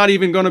 he's not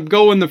even going to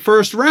go in the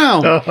first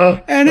round.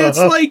 And it's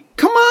like,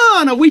 come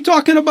on, are we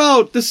talking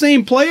about the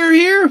same player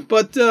here?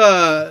 But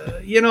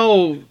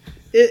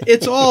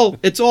it's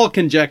all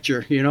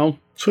conjecture,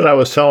 That's what I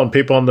was telling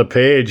people on the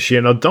page.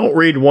 Don't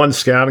read one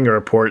scouting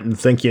report and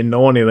think you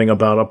know anything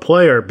about a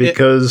player,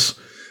 because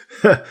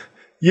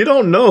you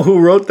don't know who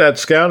wrote that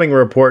scouting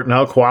report and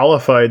how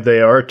qualified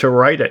they are to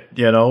write it,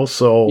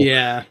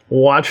 So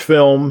watch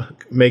film,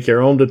 make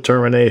your own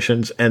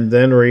determinations, and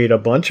then read a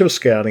bunch of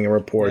scouting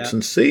reports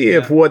and see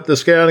if what the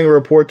scouting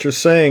reports are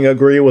saying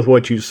agree with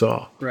what you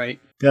saw.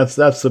 Right. That's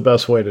the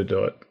best way to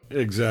do it.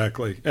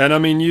 Exactly. And I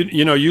mean,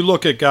 you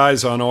look at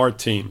guys on our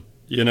team,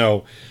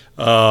 Drake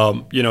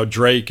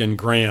and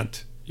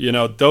Grant.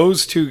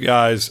 Those 2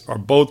 guys are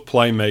both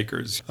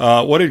playmakers.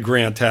 What did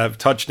Grant have?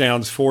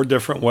 Touchdowns 4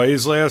 different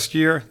ways last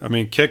year. I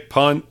mean, kick,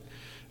 punt.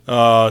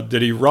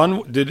 Did he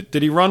run? Did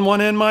he run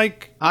one in,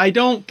 Mike? I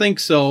don't think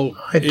so.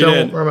 I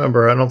don't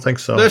remember. I don't think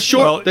so.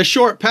 The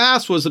short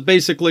pass was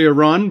basically a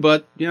run,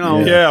 but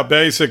yeah,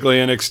 basically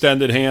an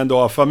extended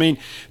handoff. I mean,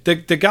 the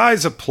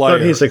guy's a player.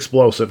 But he's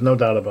explosive, no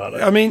doubt about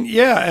it. I mean,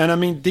 yeah, and I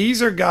mean,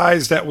 these are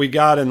guys that we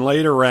got in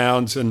later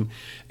rounds, and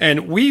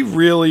we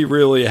really,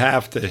 really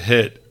have to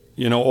hit,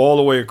 all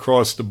the way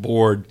across the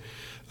board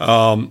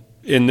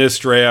in this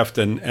draft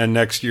and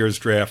next year's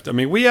draft. I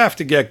mean, we have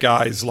to get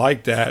guys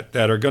like that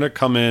are going to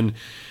come in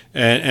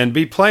and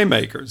be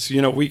playmakers.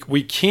 You know,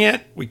 we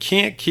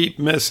can't keep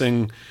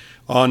missing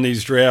on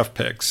these draft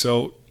picks.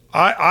 So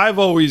I've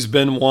always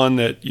been one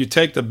that you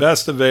take the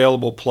best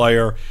available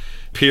player,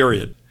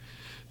 period.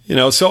 You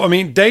know, so I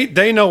mean,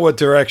 they know what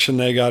direction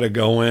they got to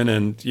go in,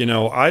 and you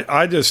know,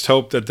 I just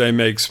hope that they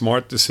make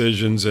smart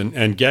decisions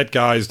and get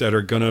guys that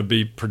are going to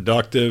be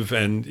productive,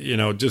 and you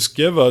know, just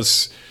give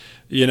us,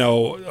 you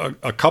know,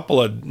 a couple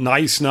of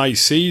nice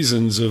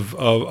seasons of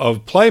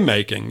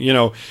playmaking. You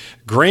know,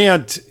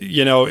 Grant,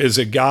 you know, is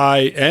a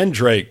guy, and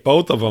Drake,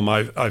 both of them.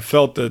 I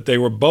felt that they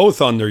were both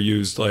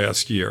underused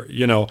last year.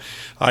 You know,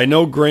 I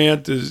know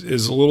Grant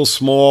is a little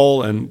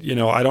small, and you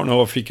know, I don't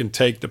know if he can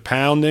take the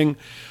pounding.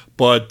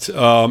 But,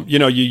 you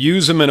know, you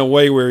use him in a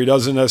way where he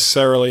doesn't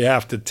necessarily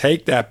have to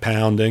take that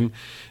pounding.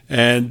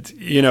 And,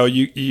 you know,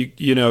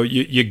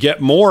 you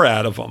get more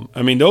out of them.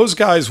 I mean, those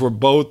guys were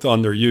both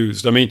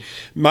underused. I mean,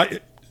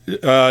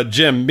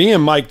 Jim, me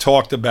and Mike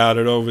talked about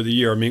it over the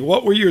year. I mean,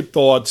 what were your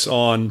thoughts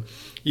on,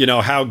 you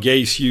know, how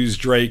Gase used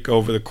Drake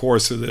over the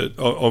course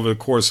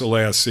of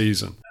last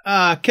season?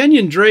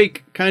 Kenyon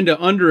Drake kind of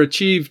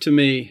underachieved to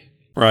me.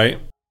 Right.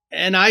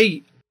 And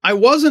I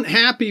wasn't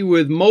happy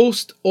with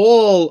most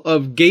all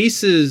of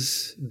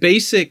Gase's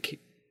basic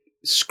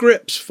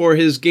scripts for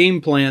his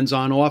game plans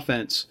on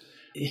offense.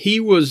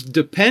 He was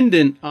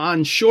dependent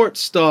on short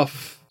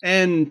stuff,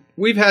 and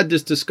we've had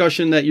this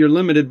discussion that you're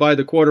limited by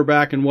the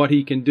quarterback and what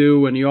he can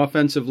do and the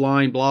offensive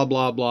line, blah,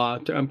 blah, blah.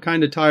 I'm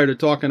kind of tired of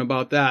talking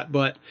about that,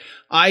 but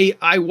I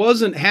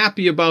wasn't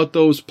happy about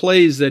those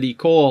plays that he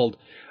called.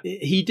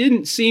 He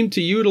didn't seem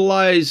to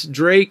utilize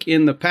Drake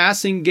in the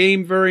passing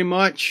game very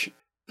much,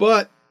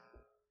 but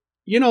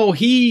you know,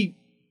 he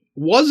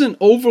wasn't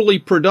overly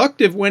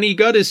productive when he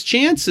got his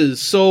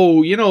chances.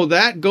 So, you know,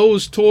 that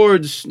goes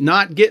towards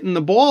not getting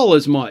the ball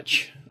as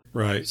much.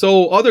 Right.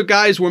 So other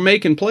guys were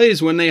making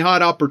plays when they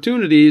had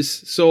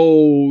opportunities.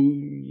 So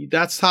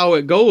that's how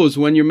it goes.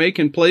 When you're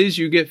making plays,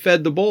 you get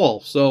fed the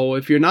ball. So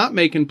if you're not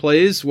making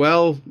plays,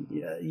 well,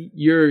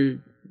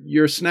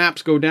 your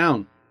snaps go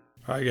down.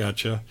 I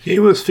gotcha. He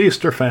was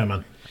feast or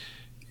famine.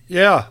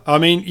 Yeah. I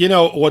mean, you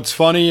know, what's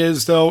funny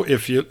is, though,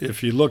 if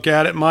you look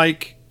at it,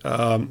 Mike,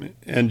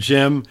 and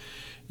Jim,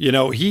 you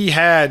know, he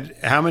had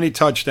how many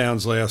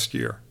touchdowns last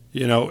year?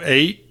 You know,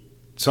 8,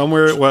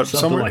 somewhere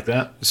like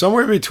that.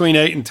 Somewhere between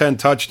 8 and 10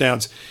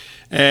 touchdowns.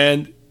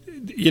 And,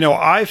 you know,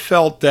 I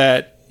felt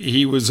that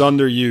he was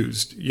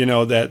underused, you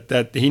know,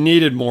 that he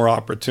needed more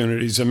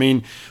opportunities. I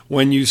mean,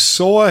 when you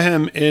saw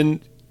him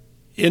in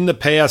the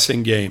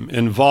passing game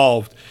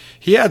involved,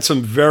 he had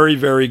some very,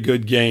 very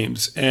good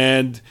games.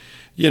 And,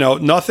 you know,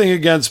 nothing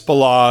against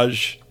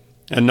Ballage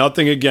and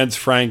nothing against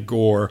Frank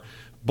Gore,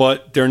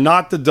 but they're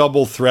not the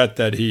double threat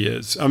that he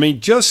is. I mean,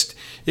 just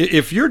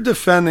if you're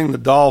defending the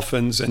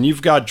Dolphins and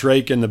you've got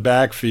Drake in the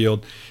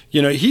backfield,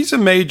 you know, he's a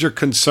major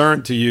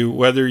concern to you,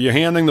 whether you're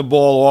handing the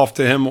ball off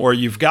to him or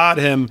you've got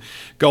him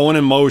going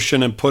in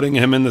motion and putting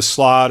him in the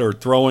slot or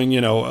throwing,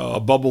 you know,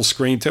 a bubble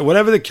screen,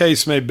 whatever the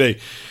case may be.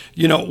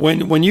 You know,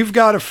 when you've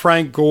got a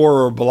Frank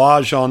Gore or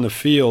Ballage on the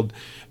field,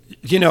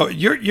 you know,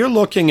 you're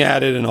looking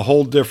at it in a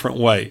whole different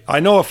way.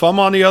 I know if I'm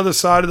on the other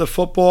side of the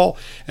football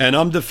and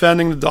I'm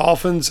defending the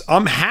Dolphins,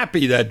 I'm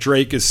happy that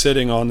Drake is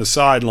sitting on the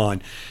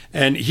sideline.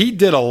 And he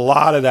did a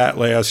lot of that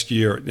last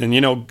year. And,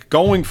 you know,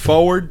 going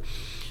forward,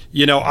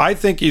 you know, I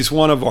think he's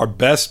one of our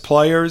best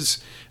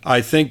players.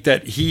 I think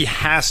that he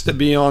has to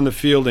be on the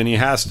field and he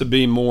has to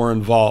be more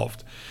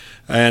involved.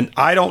 And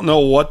I don't know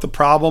what the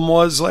problem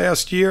was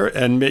last year.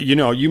 And, you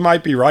know, you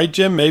might be right,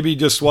 Jim. Maybe he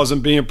just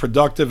wasn't being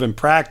productive in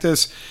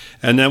practice.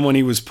 And then when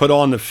he was put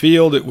on the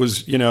field, it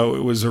was, you know,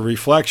 it was a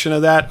reflection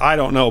of that. I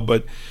don't know.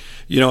 But,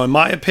 you know, in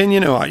my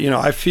opinion, you know,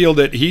 I feel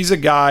that he's a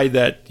guy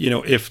that, you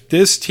know, if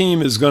this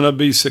team is going to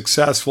be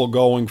successful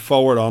going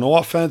forward on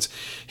offense,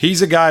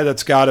 he's a guy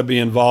that's got to be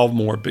involved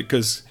more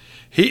because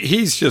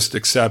he's just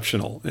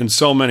exceptional in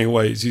so many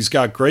ways. He's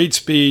got great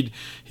speed.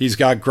 He's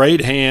got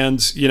great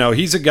hands. You know,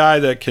 he's a guy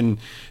that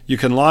you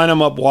can line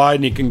him up wide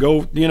and he can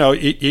go, you know,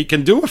 he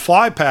can do a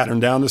fly pattern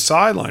down the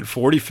sideline,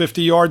 40,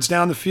 50 yards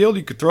down the field.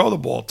 You could throw the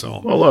ball to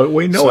him. Well, look,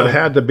 we know it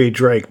had to be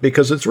Drake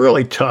because it's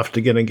really tough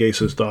to get in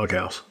Gase's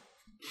doghouse.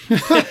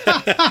 Right.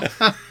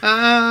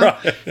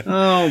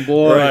 Oh,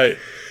 boy. Right.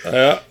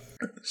 Yeah.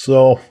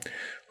 So,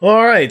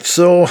 all right.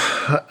 So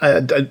I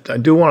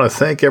do want to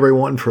thank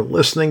everyone for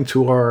listening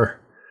to our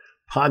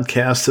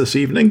podcast this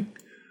evening.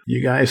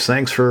 You guys,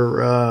 thanks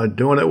for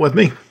doing it with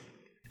me.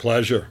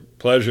 Pleasure.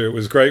 It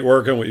was great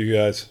working with you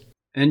guys.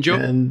 And Joe.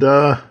 And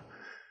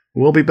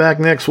we'll be back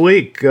next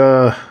week.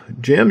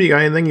 Jim, you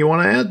got anything you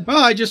want to add?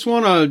 Well, I just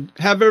want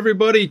to have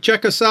everybody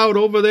check us out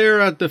over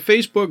there at the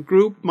Facebook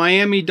group,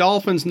 Miami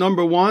Dolphins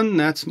 #1.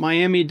 That's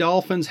Miami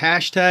Dolphins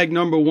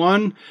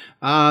 #1.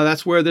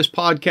 That's where this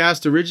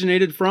podcast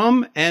originated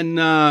from.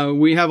 And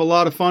we have a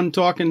lot of fun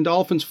talking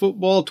Dolphins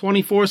football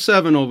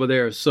 24/7 over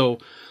there. So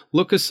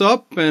look us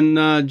up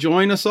and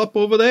join us up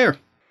over there.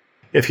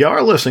 If you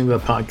are listening to the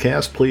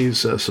podcast, please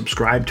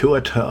subscribe to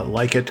it,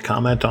 like it,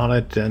 comment on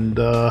it. And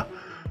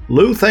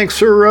Lou, thanks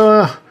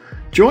for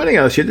joining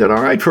us. You did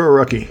all right for a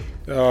rookie.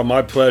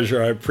 My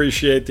pleasure. I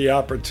appreciate the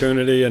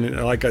opportunity.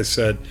 And like I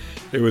said,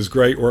 it was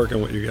great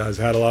working with you guys.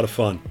 I had a lot of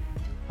fun.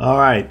 All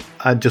right.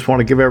 I just want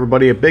to give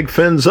everybody a big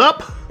fins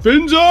up.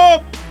 Fins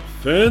up!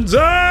 Fins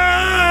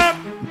up!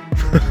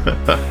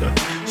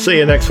 See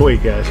you next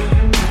week, guys.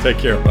 Take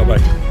care.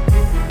 Bye-bye.